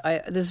went with it.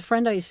 There's a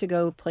friend I used to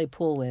go play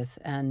pool with,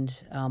 and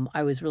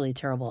I was really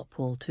terrible at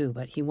pool, too.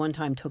 But he one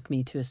time took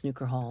me to a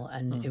snooker hall,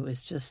 and it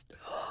was just...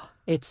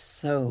 It's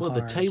so Well,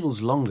 hard. the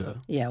table's longer.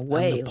 Yeah,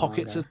 way and the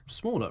pockets longer. are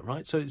smaller,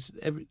 right? So it's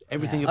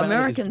everything about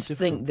Americans it is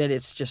think that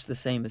it's just the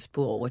same as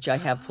pool, which I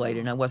have played,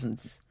 and I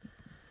wasn't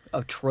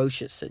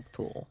atrocious at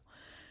pool.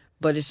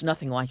 But it's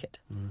nothing like it.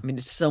 I mean,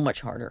 it's so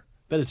much harder.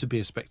 Better to be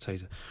a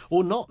spectator.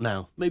 Or not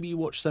now. Maybe you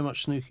watch so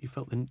much snooker you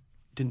felt they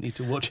didn't need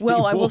to watch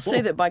Well, anymore. I will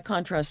say that by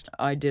contrast,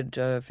 I did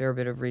a fair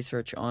bit of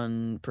research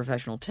on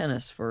professional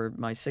tennis for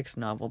my sixth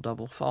novel,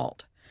 Double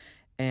Fault.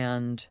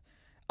 And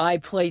I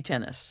play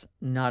tennis,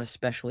 not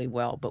especially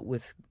well, but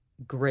with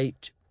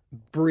great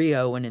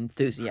brio and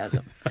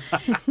enthusiasm.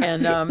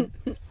 And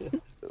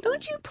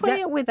don't you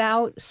play it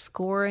without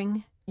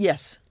scoring?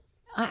 Yes.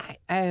 I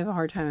have a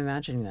hard time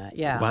imagining that.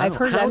 Yeah, Wow. I've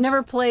heard. I've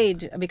never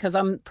played because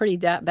I'm pretty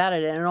bad at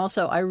it, and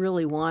also I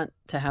really want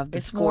to have the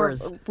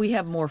scores. We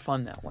have more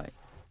fun that way.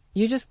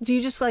 Do you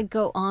just like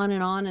go on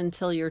and on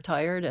until you're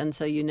tired, and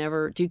so you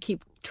never do you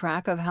keep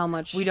track of how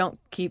much? We don't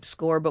keep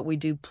score, but we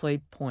do play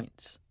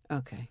points.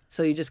 Okay,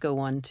 so you just go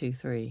 1, 2,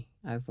 3.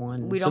 I've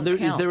won. We don't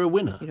count. Is there a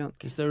winner? You don't.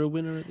 Is there a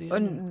winner at the end?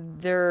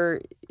 And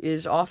there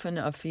is often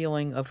a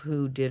feeling of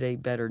who did a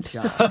better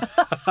job.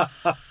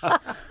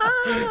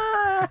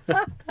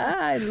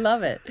 I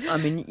love it. I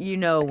mean,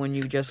 when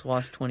you just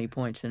lost 20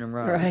 points in a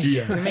row. Right.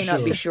 Yeah, you may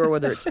not be sure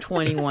whether it's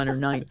 21 or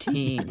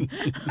 19.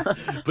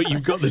 But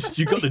you've got this.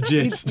 You got the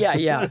gist.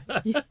 Yeah.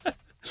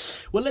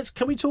 Well,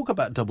 can we talk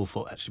about Double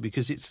Fault actually,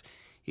 because it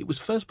was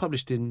first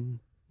published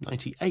in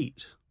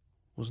 98,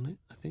 wasn't it?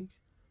 I think.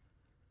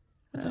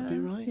 Would that be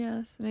right?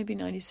 Yes, maybe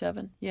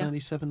 97. Yeah.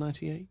 97,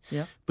 98.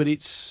 Yeah. But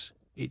it's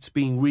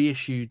being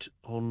reissued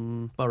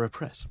on Borough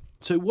Press.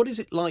 So what is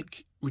it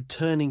like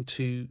returning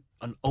to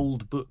an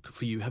old book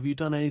for you? Have you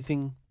done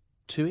anything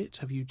to it?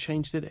 Have you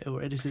changed it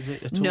or edited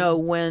it at all? No,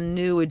 when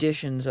new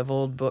editions of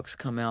old books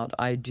come out,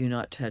 I do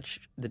not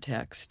touch the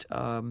text.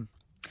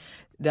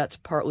 That's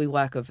partly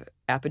lack of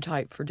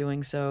appetite for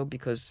doing so,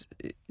 because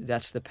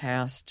that's the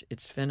past,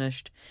 it's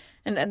finished.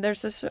 And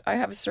I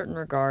have a certain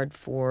regard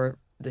for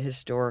the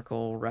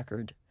historical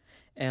record,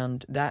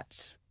 and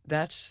that's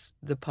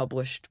the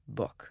published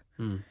book.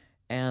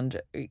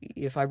 And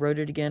if I wrote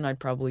it again, I'd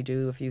probably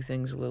do a few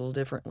things a little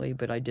differently,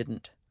 but I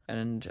didn't.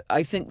 And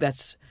I think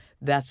that's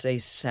a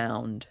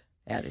sound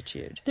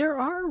attitude. There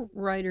are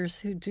writers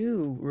who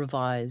do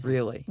revise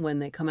really when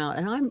they come out,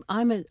 and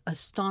I'm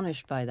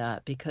astonished by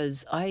that,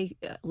 because I,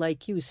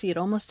 like you, see it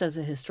almost as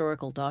a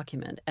historical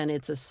document, and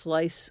it's a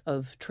slice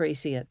of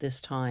Tracy at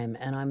this time,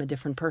 and I'm a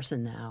different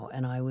person now,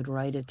 and I would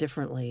write it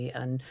differently.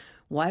 And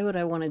why would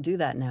I want to do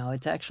that now?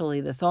 It's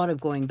actually the thought of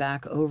going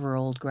back over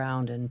old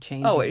ground and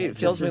changing. Oh, it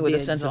fills me with a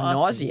sense of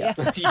nausea.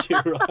 Yeah.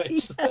 You're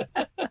right.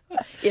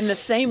 In the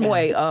same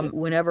way,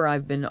 whenever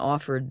I've been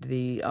offered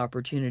the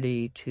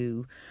opportunity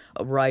to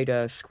write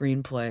a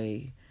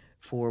screenplay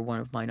for one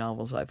of my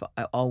novels, I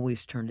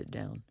always turned it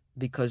down,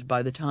 because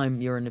by the time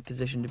you're in a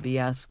position to be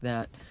asked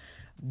that,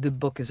 the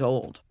book is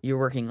old. You're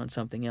working on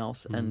something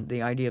else, and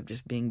the idea of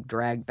just being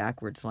dragged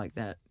backwards like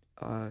that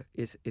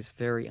is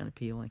very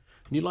unappealing.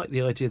 And you like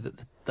the idea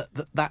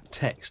that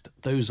text,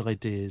 those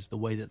ideas, the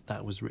way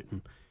that was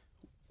written,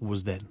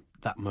 was then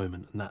that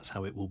moment, and that's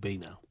how it will be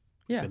now.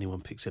 Yeah. If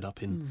anyone picks it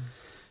up in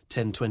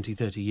 10, 20,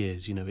 30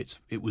 years,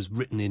 it was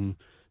written in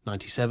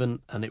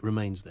 97 and it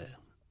remains there.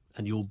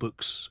 And your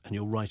books and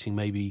your writing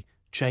maybe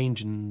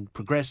change and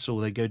progress,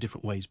 or they go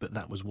different ways, but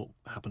that was what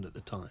happened at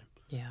the time.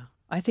 Yeah.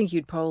 I think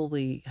you'd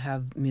probably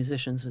have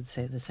musicians would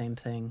say the same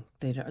thing.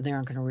 They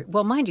aren't going to...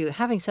 Well, mind you,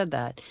 having said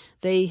that,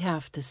 they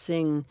have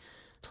to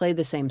play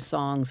the same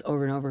songs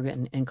over and over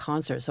again in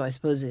concert, so I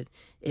suppose it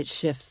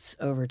shifts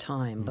over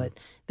time. But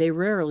they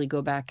rarely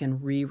go back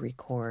and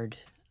re-record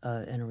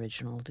an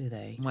original, do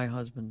they? My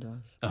husband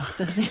does.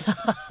 Does he?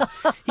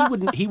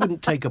 He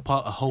wouldn't take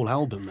apart a whole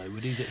album, though,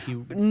 would he?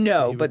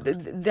 No, but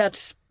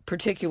that's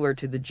particular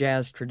to the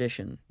jazz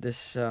tradition.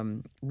 This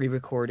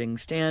re-recording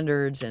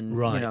standards and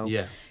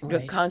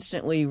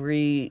constantly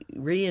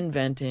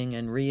reinventing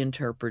and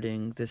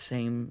reinterpreting the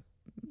same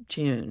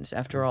tunes.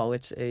 After all,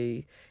 it's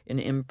an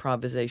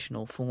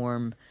improvisational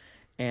form,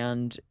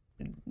 and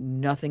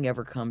nothing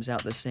ever comes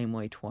out the same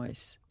way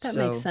twice. That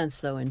makes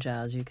sense, though. In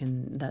jazz,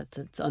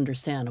 that's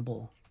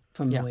understandable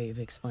from the way you've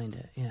explained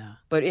it. Yeah.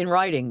 But in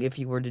writing, if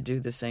you were to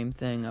do the same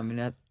thing, I mean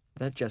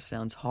that just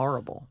sounds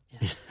horrible.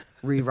 Yeah.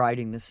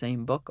 Rewriting the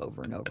same book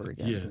over and over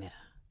again. Yeah.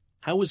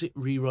 How was it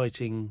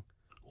rewriting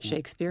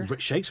Shakespeare?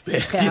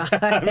 Shakespeare. Yeah,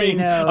 I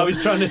know. I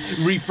was trying to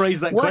rephrase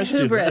that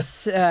question. What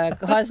hubris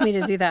caused me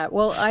to do that?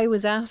 Well, I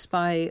was asked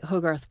by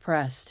Hogarth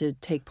Press to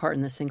take part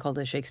in this thing called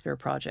the Shakespeare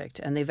Project,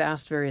 and they've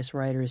asked various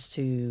writers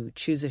to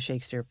choose a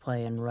Shakespeare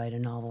play and write a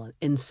novel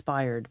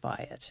inspired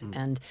by it.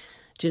 And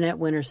Jeanette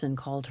Winterson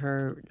called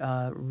her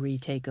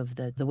retake of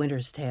the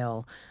Winter's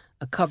Tale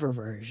a cover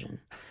version,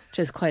 which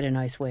is quite a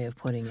nice way of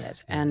putting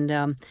it.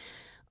 And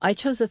I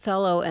chose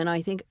Othello, and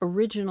I think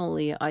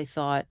originally I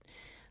thought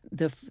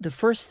the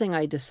first thing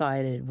I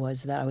decided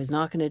was that I was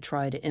not going to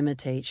try to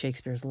imitate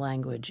Shakespeare's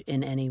language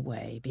in any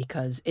way,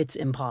 because it's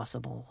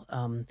impossible.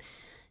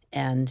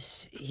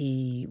 And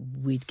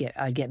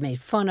I'd get made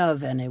fun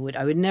of, and I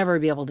would never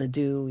be able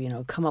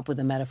to come up with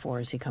the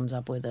metaphors he comes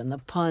up with, and the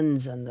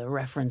puns and the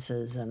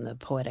references and the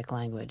poetic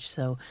language.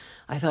 So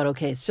I thought,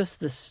 okay, it's just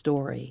the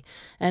story.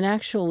 And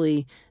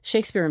actually,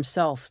 Shakespeare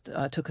himself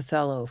took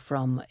Othello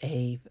from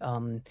a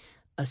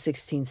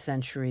 16th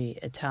century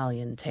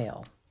Italian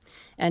tale.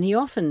 And he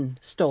often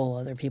stole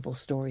other people's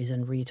stories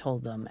and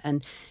retold them.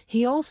 And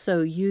he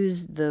also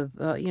used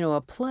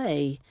a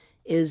play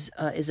is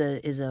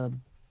a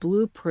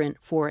blueprint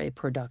for a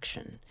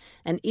production,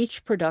 and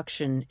each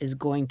production is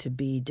going to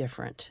be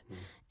different.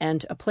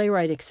 And a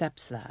playwright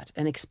accepts that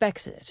and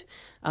expects it.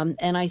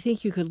 And I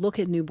think you could look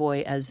at New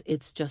Boy as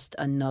it's just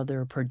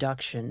another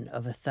production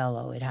of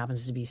Othello. It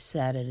happens to be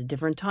set at a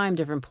different time,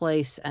 different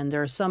place, and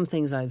there are some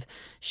things I've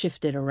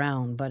shifted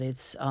around, but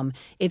it's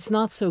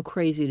not so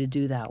crazy to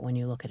do that when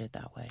you look at it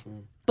that way.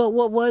 But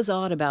what was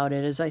odd about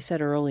it, as I said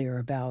earlier,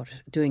 about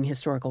doing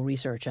historical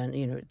research and,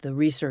 the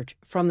research,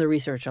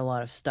 a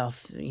lot of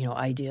stuff,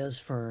 ideas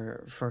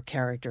for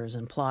characters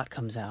and plot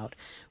comes out.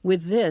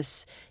 With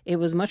this, it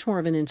was much more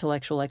of an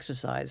intellectual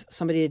exercise.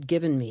 Somebody had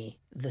given me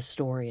the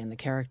story and the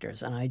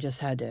characters, and I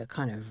just had to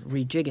kind of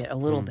rejig it a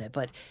little bit.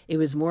 But it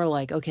was more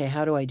like, okay,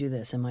 how do I do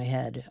this in my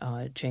head?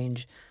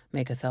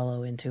 Make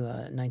Othello into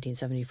a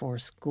 1974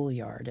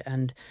 schoolyard.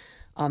 And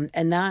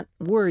that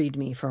worried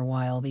me for a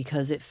while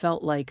because it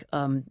felt like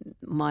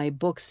my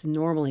books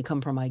normally come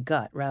from my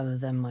gut rather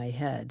than my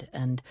head.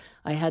 And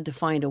I had to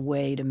find a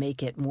way to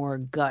make it more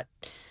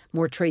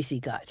Tracy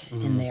gut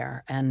in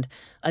there. And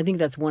I think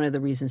that's one of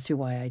the reasons, too,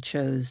 why I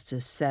chose to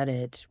set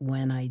it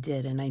when I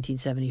did in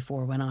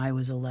 1974, when I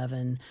was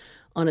 11,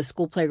 on a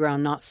school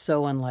playground, not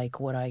so unlike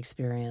what I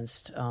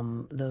experienced,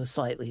 though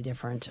slightly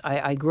different.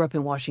 I grew up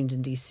in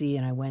Washington, D.C.,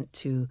 and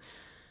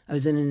I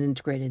was in an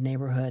integrated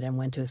neighborhood and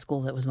went to a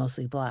school that was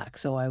mostly black.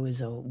 So I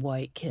was a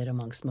white kid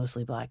amongst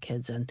mostly black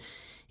kids. And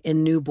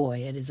in New Boy,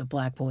 it is a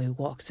black boy who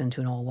walks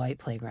into an all-white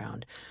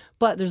playground.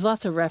 But there's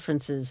lots of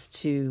references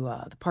to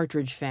the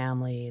Partridge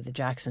Family, the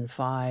Jackson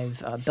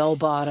 5, Bell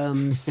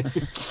Bottoms,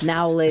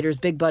 Now Later's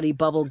Big Buddy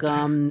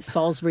Bubblegum,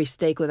 Salisbury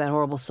steak with that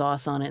horrible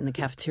sauce on it in the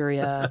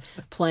cafeteria,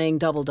 playing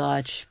double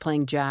dutch,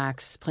 playing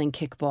jacks, playing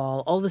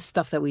kickball, all the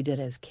stuff that we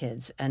did as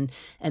kids. And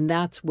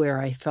that's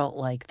where I felt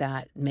like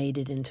that made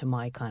it into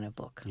my kind of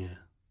book. Yeah,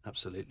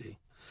 absolutely.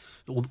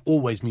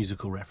 Always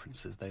musical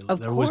references.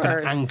 They're always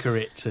going to anchor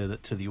it to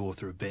the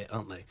author a bit,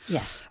 aren't they?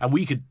 Yeah. And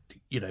we could,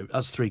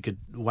 us three could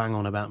wang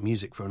on about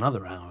music for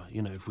another hour,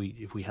 if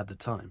we had the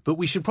time. But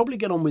we should probably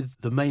get on with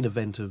the main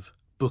event of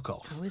Book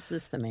Off. Oh, is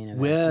this the main event?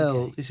 Well,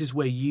 okay. This is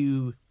where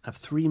you have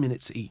 3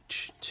 minutes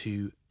each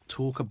to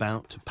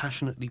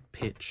passionately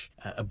pitch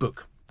a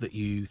book that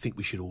you think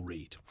we should all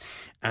read.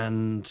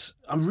 And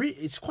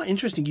it's quite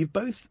interesting. You've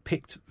both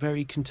picked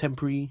very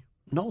contemporary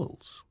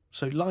novels.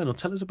 So Lionel,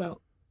 tell us about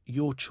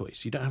your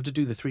choice. You don't have to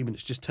do the 3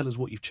 minutes. Just tell us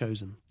what you've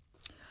chosen.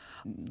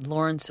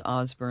 Lawrence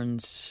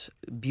Osborne's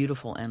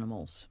Beautiful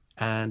Animals.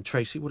 And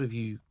Tracy, what have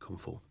you gone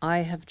for? I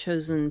have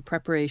chosen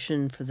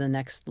Preparation for the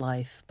Next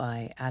Life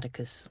by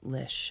Atticus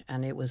Lish,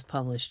 and it was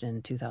published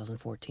in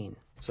 2014.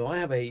 So I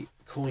have a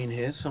coin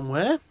here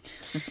somewhere,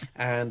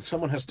 and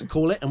someone has to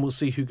call it, and we'll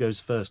see who goes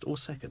first or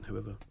second,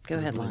 whoever. Go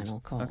ahead,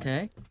 Lionel. Call.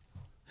 Okay.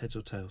 Heads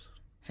or tails?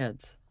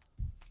 Heads.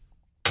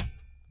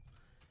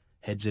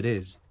 Heads it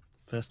is.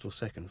 First or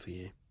second for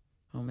you?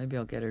 Well, maybe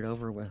I'll get it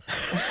over with.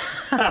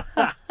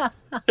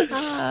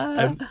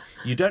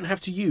 You don't have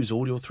to use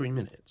all your 3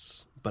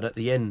 minutes, but at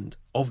the end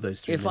of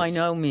those 3 minutes... If I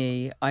know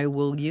me, I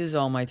will use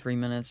all my 3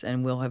 minutes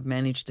and will have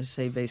managed to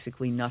say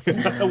basically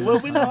nothing. Well,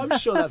 I'm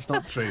sure that's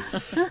not true.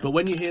 But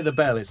when you hear the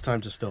bell, it's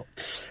time to stop.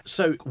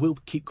 So we'll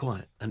keep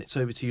quiet, and it's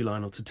over to you,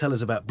 Lionel, to tell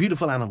us about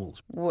Beautiful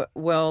Animals.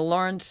 Well,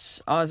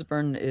 Lawrence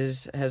Osborne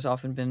has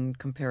often been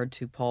compared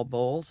to Paul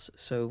Bowles,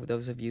 so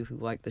those of you who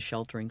like The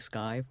Sheltering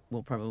Sky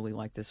will probably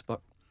like this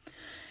book.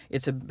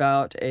 It's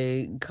about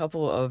a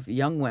couple of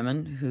young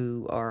women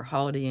who are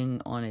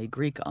holidaying on a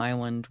Greek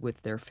island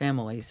with their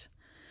families.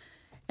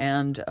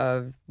 And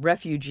a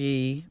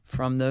refugee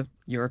from the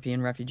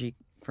European refugee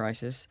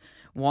crisis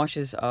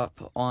washes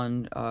up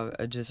on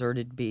a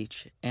deserted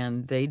beach,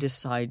 and they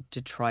decide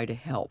to try to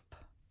help.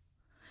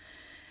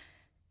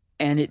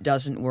 And it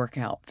doesn't work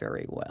out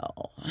very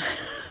well.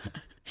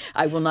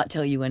 I will not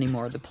tell you any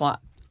more of the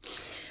plot.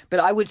 But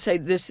I would say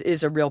this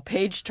is a real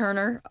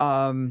page-turner.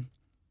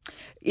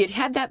 It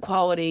had that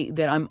quality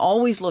that I'm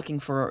always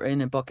looking for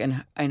in a book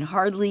and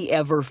hardly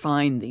ever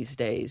find these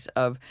days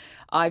of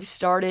I've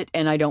started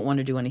and I don't want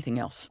to do anything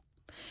else.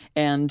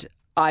 And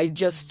I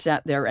just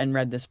sat there and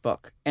read this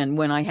book. And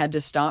when I had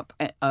to stop,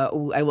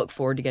 I look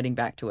forward to getting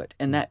back to it.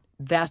 And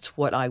that's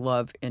what I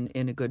love in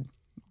a good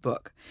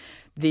book.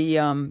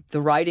 The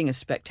writing is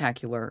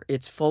spectacular.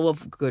 It's full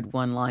of good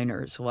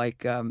one-liners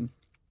like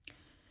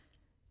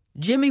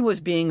Jimmy was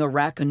being a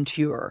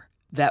raconteur,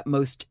 that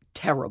most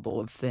terrible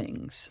of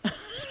things.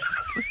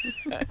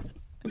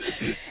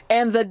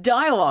 And the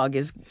dialogue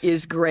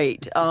is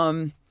great.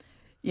 The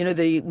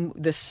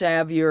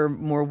savvier,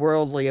 more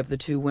worldly of the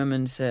two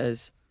women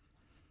says,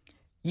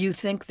 "You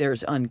think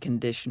there's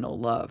unconditional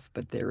love,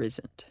 but there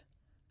isn't.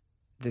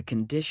 The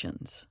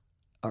conditions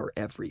are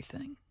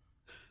everything."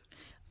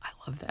 I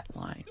love that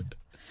line.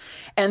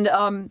 And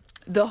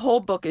the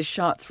whole book is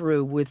shot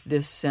through with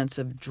this sense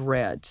of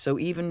dread. So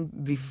even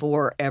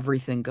before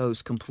everything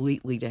goes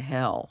completely to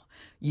hell,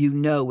 you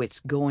know it's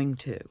going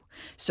to.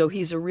 So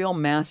he's a real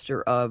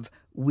master of,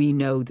 we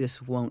know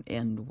this won't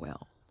end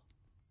well.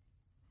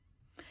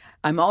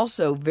 I'm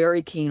also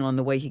very keen on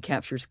the way he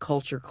captures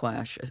culture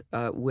clash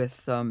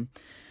with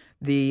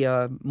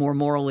the more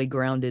morally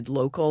grounded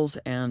locals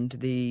and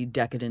the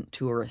decadent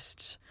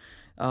tourists.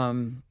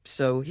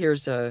 So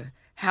here's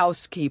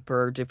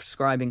housekeeper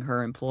describing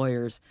her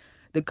employers.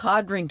 The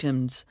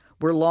Codringtons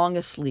were long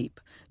asleep,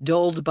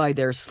 dulled by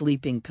their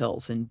sleeping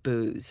pills and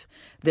booze.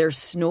 Their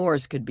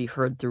snores could be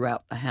heard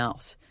throughout the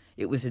house.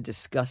 It was a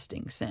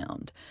disgusting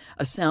sound,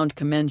 a sound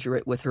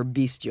commensurate with her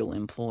bestial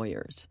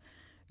employers.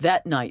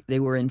 That night they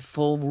were in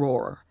full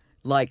roar,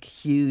 like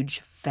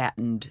huge,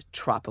 fattened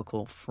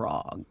tropical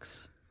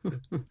frogs.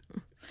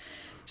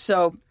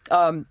 So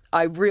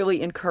I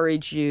really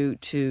encourage you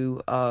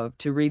to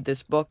read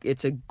this book.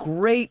 It's a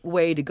great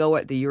way to go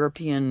at the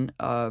European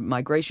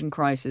migration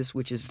crisis,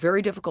 which is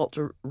very difficult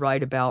to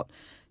write about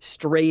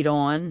straight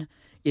on.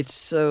 It's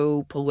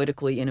so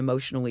politically and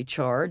emotionally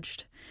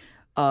charged.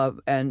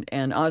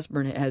 And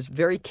Osborne has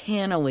very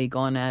cannily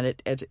gone at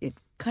it as it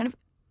kind of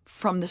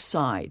from the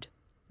side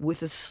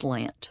with a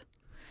slant.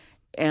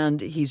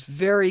 And he's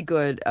very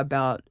good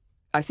about,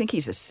 I think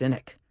he's a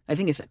cynic. I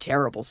think he's a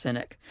terrible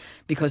cynic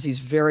because he's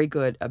very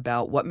good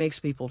about what makes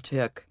people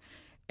tick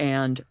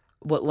and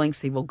what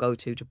lengths he will go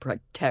to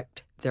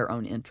protect their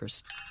own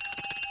interests.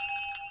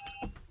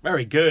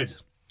 Very good.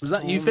 Was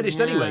that you finished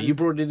anyway? You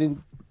brought it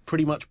in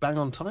pretty much bang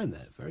on time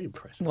there. Very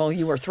impressive. Well,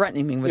 you were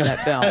threatening me with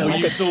that bell.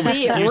 You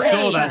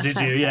saw that, did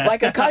you? Yeah.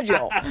 Like a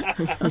cudgel.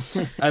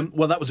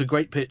 Well, that was a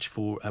great pitch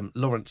for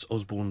Lawrence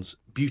Osborne's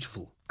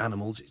Beautiful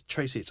Animals.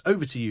 Tracy, it's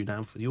over to you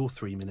now for your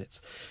 3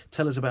 minutes.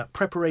 Tell us about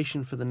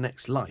Preparation for the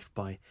Next Life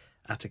by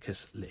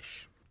Atticus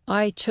Lish.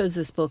 I chose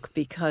this book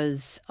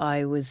because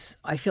I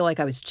feel like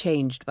I was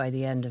changed by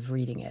the end of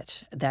reading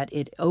it, that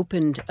it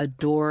opened a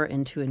door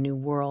into a new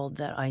world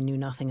that I knew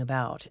nothing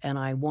about, and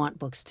I want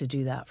books to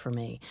do that for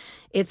me.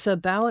 It's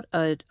about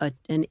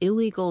an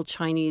illegal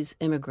Chinese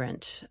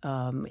immigrant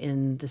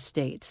in the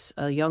States,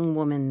 a young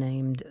woman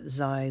named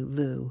Zai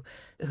Lu,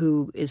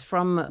 who is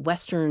from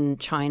Western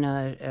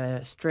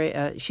China.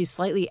 She's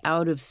slightly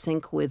out of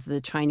sync with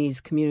the Chinese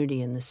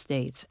community in the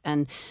States,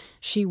 and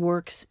she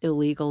works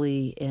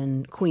illegally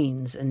in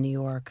Queens in New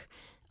York,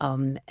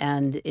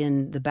 and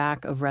in the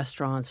back of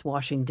restaurants,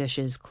 washing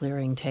dishes,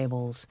 clearing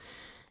tables.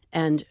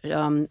 And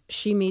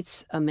she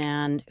meets a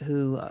man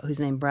who's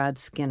named Brad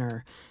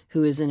Skinner,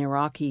 who is an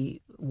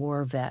Iraqi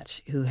war vet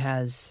who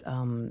has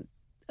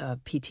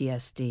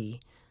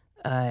PTSD.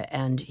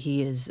 And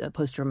he is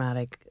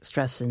post-traumatic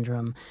stress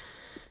syndrome.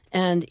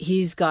 And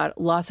he's got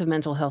lots of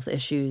mental health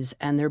issues,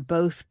 and they're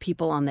both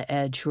people on the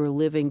edge who are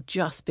living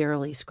just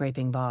barely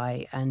scraping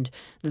by, and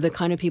the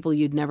kind of people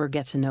you'd never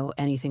get to know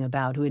anything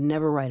about, who would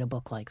never write a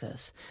book like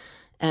this.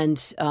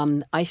 And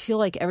I feel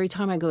like every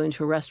time I go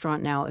into a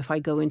restaurant now, if I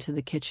go into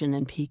the kitchen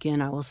and peek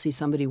in, I will see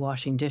somebody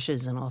washing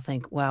dishes, and I'll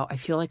think, wow, I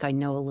feel like I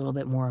know a little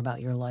bit more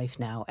about your life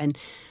now. And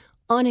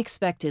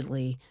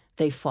unexpectedly,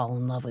 they fall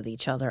in love with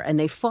each other, and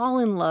they fall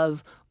in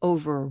love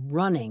over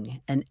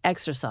running and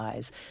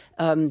exercise.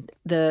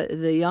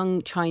 The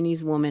young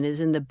Chinese woman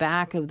is in the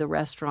back of the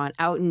restaurant,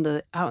 out in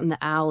the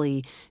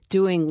alley,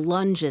 doing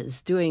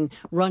lunges,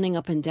 running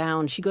up and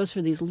down. She goes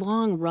for these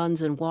long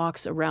runs and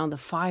walks around the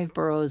 5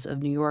 boroughs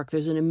of New York.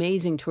 There's an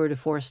amazing tour de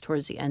force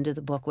towards the end of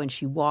the book when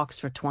she walks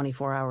for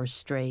 24 hours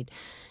straight,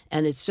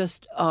 and it's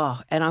just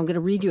And I'm going to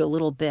read you a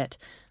little bit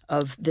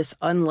of this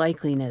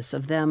unlikeliness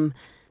of them.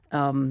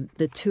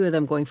 The two of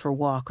them going for a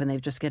walk when they're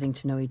just getting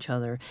to know each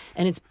other.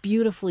 And it's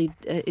beautifully,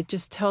 it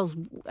just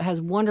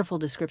has wonderful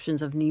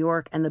descriptions of New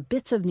York and the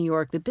bits of New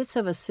York, the bits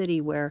of a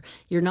city where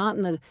you're not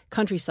in the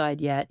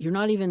countryside yet, you're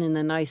not even in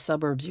the nice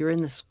suburbs, you're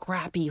in the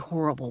scrappy,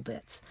 horrible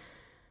bits.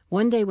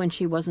 One day when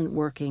she wasn't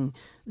working,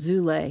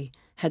 Zhu Lei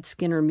had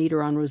Skinner meet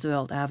her on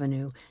Roosevelt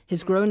Avenue.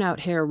 His grown-out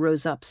hair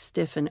rose up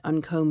stiff and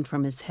uncombed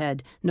from his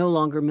head, no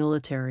longer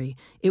military.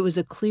 It was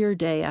a clear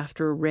day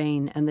after a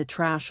rain, and the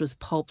trash was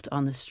pulped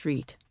on the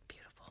street.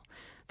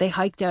 They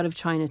hiked out of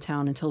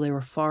Chinatown until they were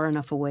far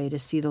enough away to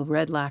see the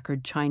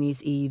red-lacquered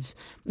Chinese eaves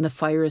and the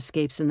fire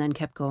escapes, and then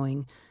kept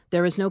going.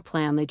 There was no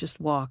plan, they just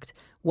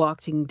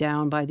walking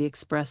down by the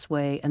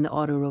expressway and the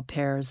auto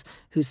repairs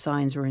whose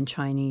signs were in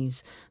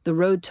Chinese. The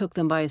road took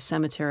them by a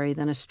cemetery,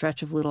 then a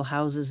stretch of little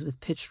houses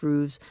with pitched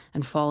roofs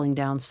and falling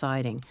down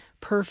siding.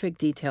 Perfect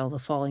detail, the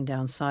falling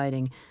down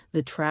siding,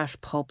 the trash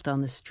pulped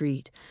on the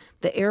street.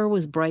 The air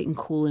was bright and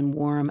cool and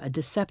warm, a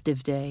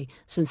deceptive day,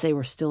 since they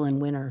were still in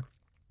winter.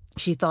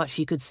 She thought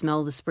she could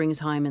smell the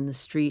springtime in the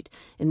street,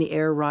 in the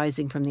air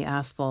rising from the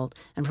asphalt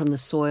and from the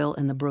soil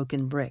and the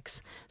broken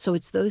bricks. So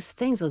it's those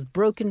things, those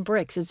broken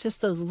bricks. It's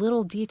just those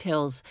little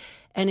details.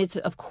 And it's,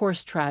 of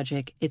course,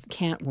 tragic. It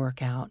can't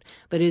work out.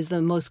 But it is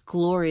the most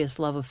glorious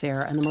love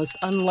affair and the most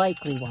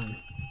unlikely one.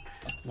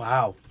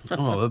 Wow.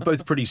 Oh, they're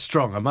both pretty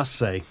strong, I must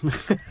say.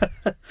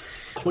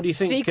 What do you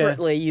think?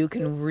 Secretly, you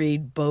can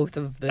read both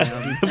of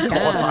them. Of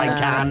course I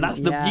can. That's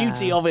the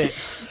beauty of it.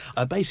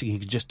 Basically, you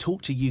can just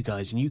talk to you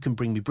guys and you can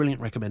bring me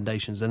brilliant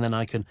recommendations, and then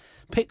I can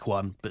pick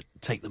one, but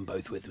take them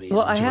both with me.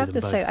 Well, I have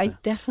to say, I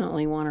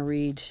definitely want to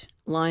read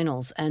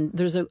Lionel's. And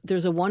there's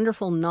a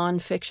wonderful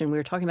nonfiction. We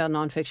were talking about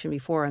nonfiction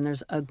before, and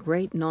there's a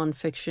great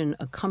nonfiction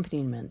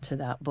accompaniment to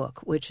that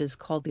book, which is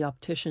called The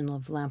Optician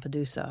of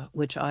Lampedusa,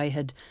 which I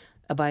had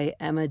by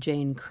Emma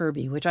Jane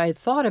Kirby, which I had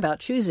thought about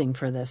choosing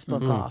for this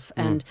book off.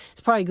 And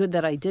it's probably good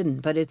that I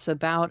didn't, but it's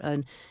about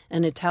an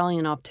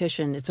Italian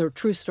optician. It's a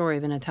true story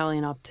of an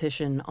Italian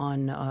optician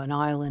on an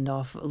island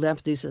off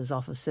Lampedusa,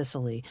 off of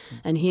Sicily.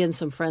 And he and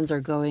some friends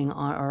are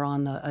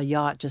on a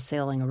yacht just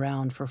sailing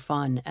around for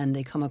fun, and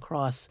they come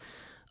across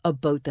a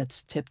boat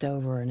that's tipped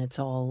over, and it's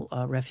all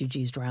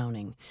refugees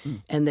drowning.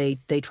 And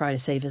they try to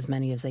save as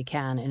many as they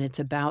can. And it's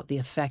about the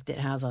effect it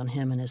has on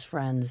him and his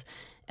friends,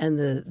 and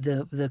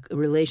the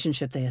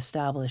relationship they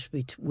establish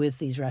with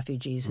these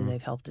refugees who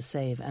they've helped to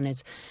save. And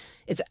it's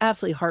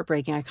absolutely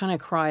heartbreaking. I kind of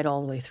cried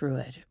all the way through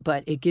it,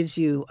 but it gives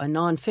you a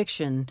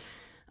nonfiction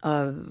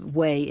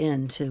way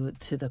into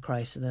the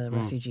crisis, the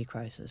refugee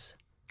crisis.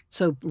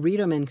 So read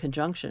them in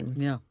conjunction.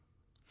 Yeah.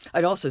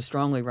 I'd also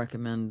strongly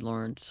recommend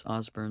Lawrence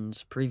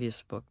Osborne's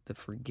previous book, The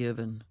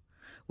Forgiven,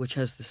 which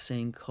has the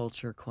same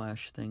culture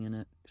clash thing in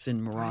it. It's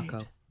in Morocco.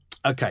 Right.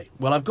 Okay.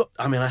 Well,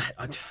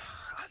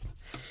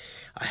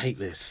 I hate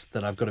this,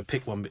 that I've got to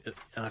pick one,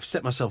 and I've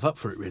set myself up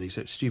for it, really,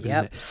 so it's stupid,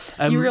 isn't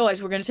it? You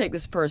realize we're going to take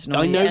this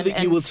personally. I know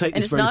that you will take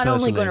this very personally. And it's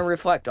not only going to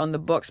reflect on the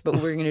books, but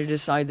we're going to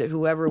decide that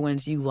whoever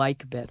wins, you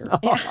like better.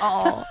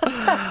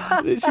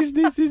 This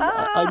is.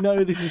 I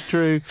know this is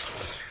true.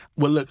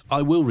 Well, look,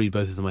 I will read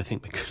both of them, I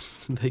think,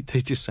 because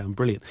they just sound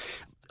brilliant.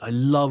 I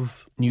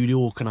love New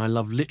York, and I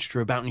love literature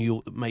about New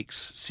York that makes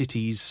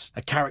cities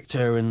a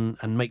character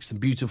and makes them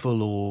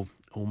beautiful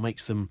or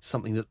makes them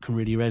something that can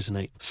really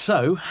resonate.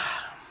 So,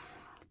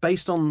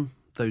 based on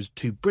those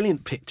two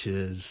brilliant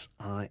pictures,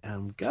 I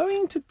am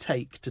going to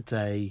take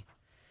today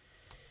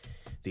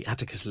the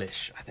Atticus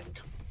Lish, I think.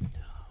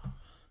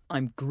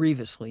 I'm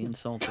grievously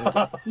insulted.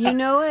 You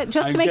know what?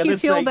 Just to make you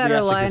feel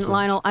better,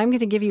 Lionel, I'm going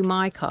to give you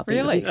my copy.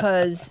 Really?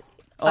 Because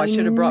I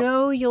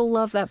know you'll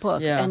love that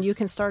book, and you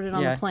can start it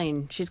on the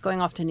plane. She's going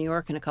off to New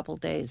York in a couple of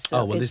days.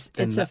 So it's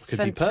a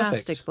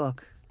fantastic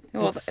book.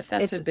 Well, if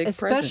that's a big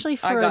especially present.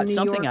 For I got New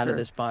something Yorker. Out of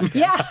this podcast.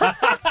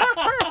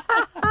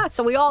 Yeah.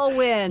 So we all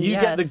win. You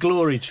get the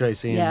glory,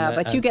 Tracy.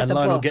 But you get the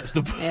Lionel book. Gets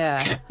the book.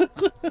 Yeah.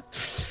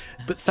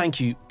 But thank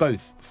you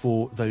both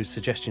for those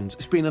suggestions.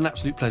 It's been an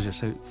absolute pleasure.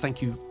 So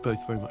thank you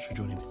both very much for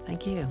joining me.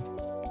 Thank you.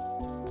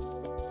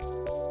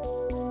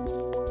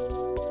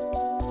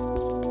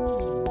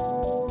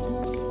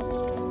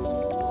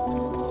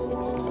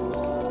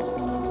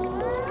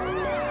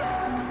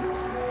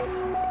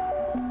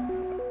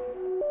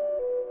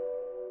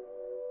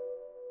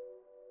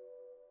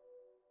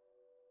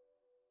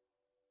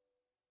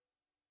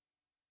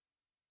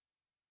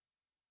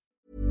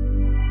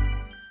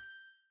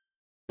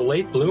 The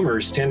late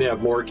bloomers tend to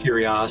have more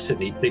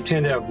curiosity. They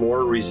tend to have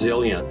more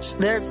resilience.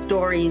 There's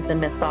stories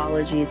and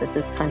mythology that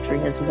this country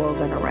has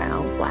woven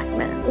around Black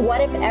men.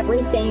 What if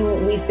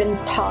everything we've been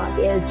taught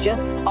is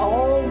just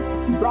all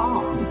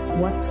wrong?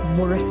 What's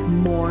worth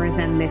more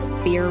than this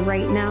fear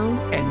right now?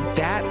 And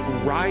that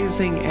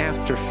rising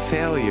after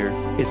failure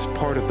is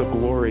part of the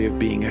glory of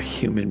being a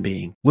human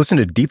being. Listen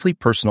to deeply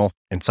personal,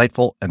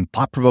 insightful, and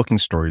thought-provoking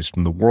stories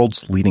from the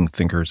world's leading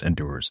thinkers and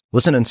doers.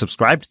 Listen and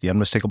subscribe to The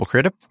Unmistakable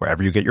Creative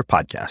wherever you get your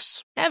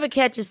podcasts. Ever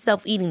catch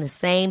yourself eating the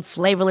same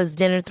flavorless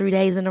dinner 3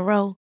 days in a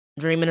row?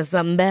 Dreaming of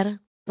something better?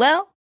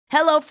 Well,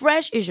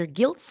 HelloFresh is your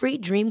guilt-free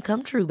dream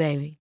come true,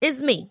 baby.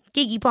 It's me,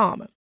 Keke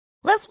Palmer.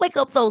 Let's wake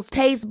up those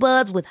taste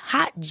buds with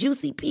hot,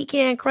 juicy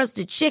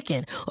pecan-crusted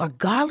chicken or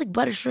garlic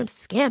butter shrimp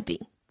scampi.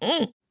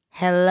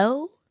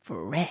 Hello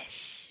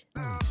Fresh.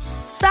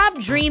 Stop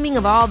dreaming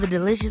of all the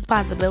delicious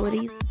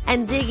possibilities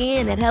and dig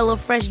in at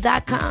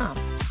HelloFresh.com.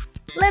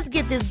 Let's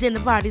get this dinner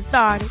party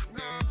started.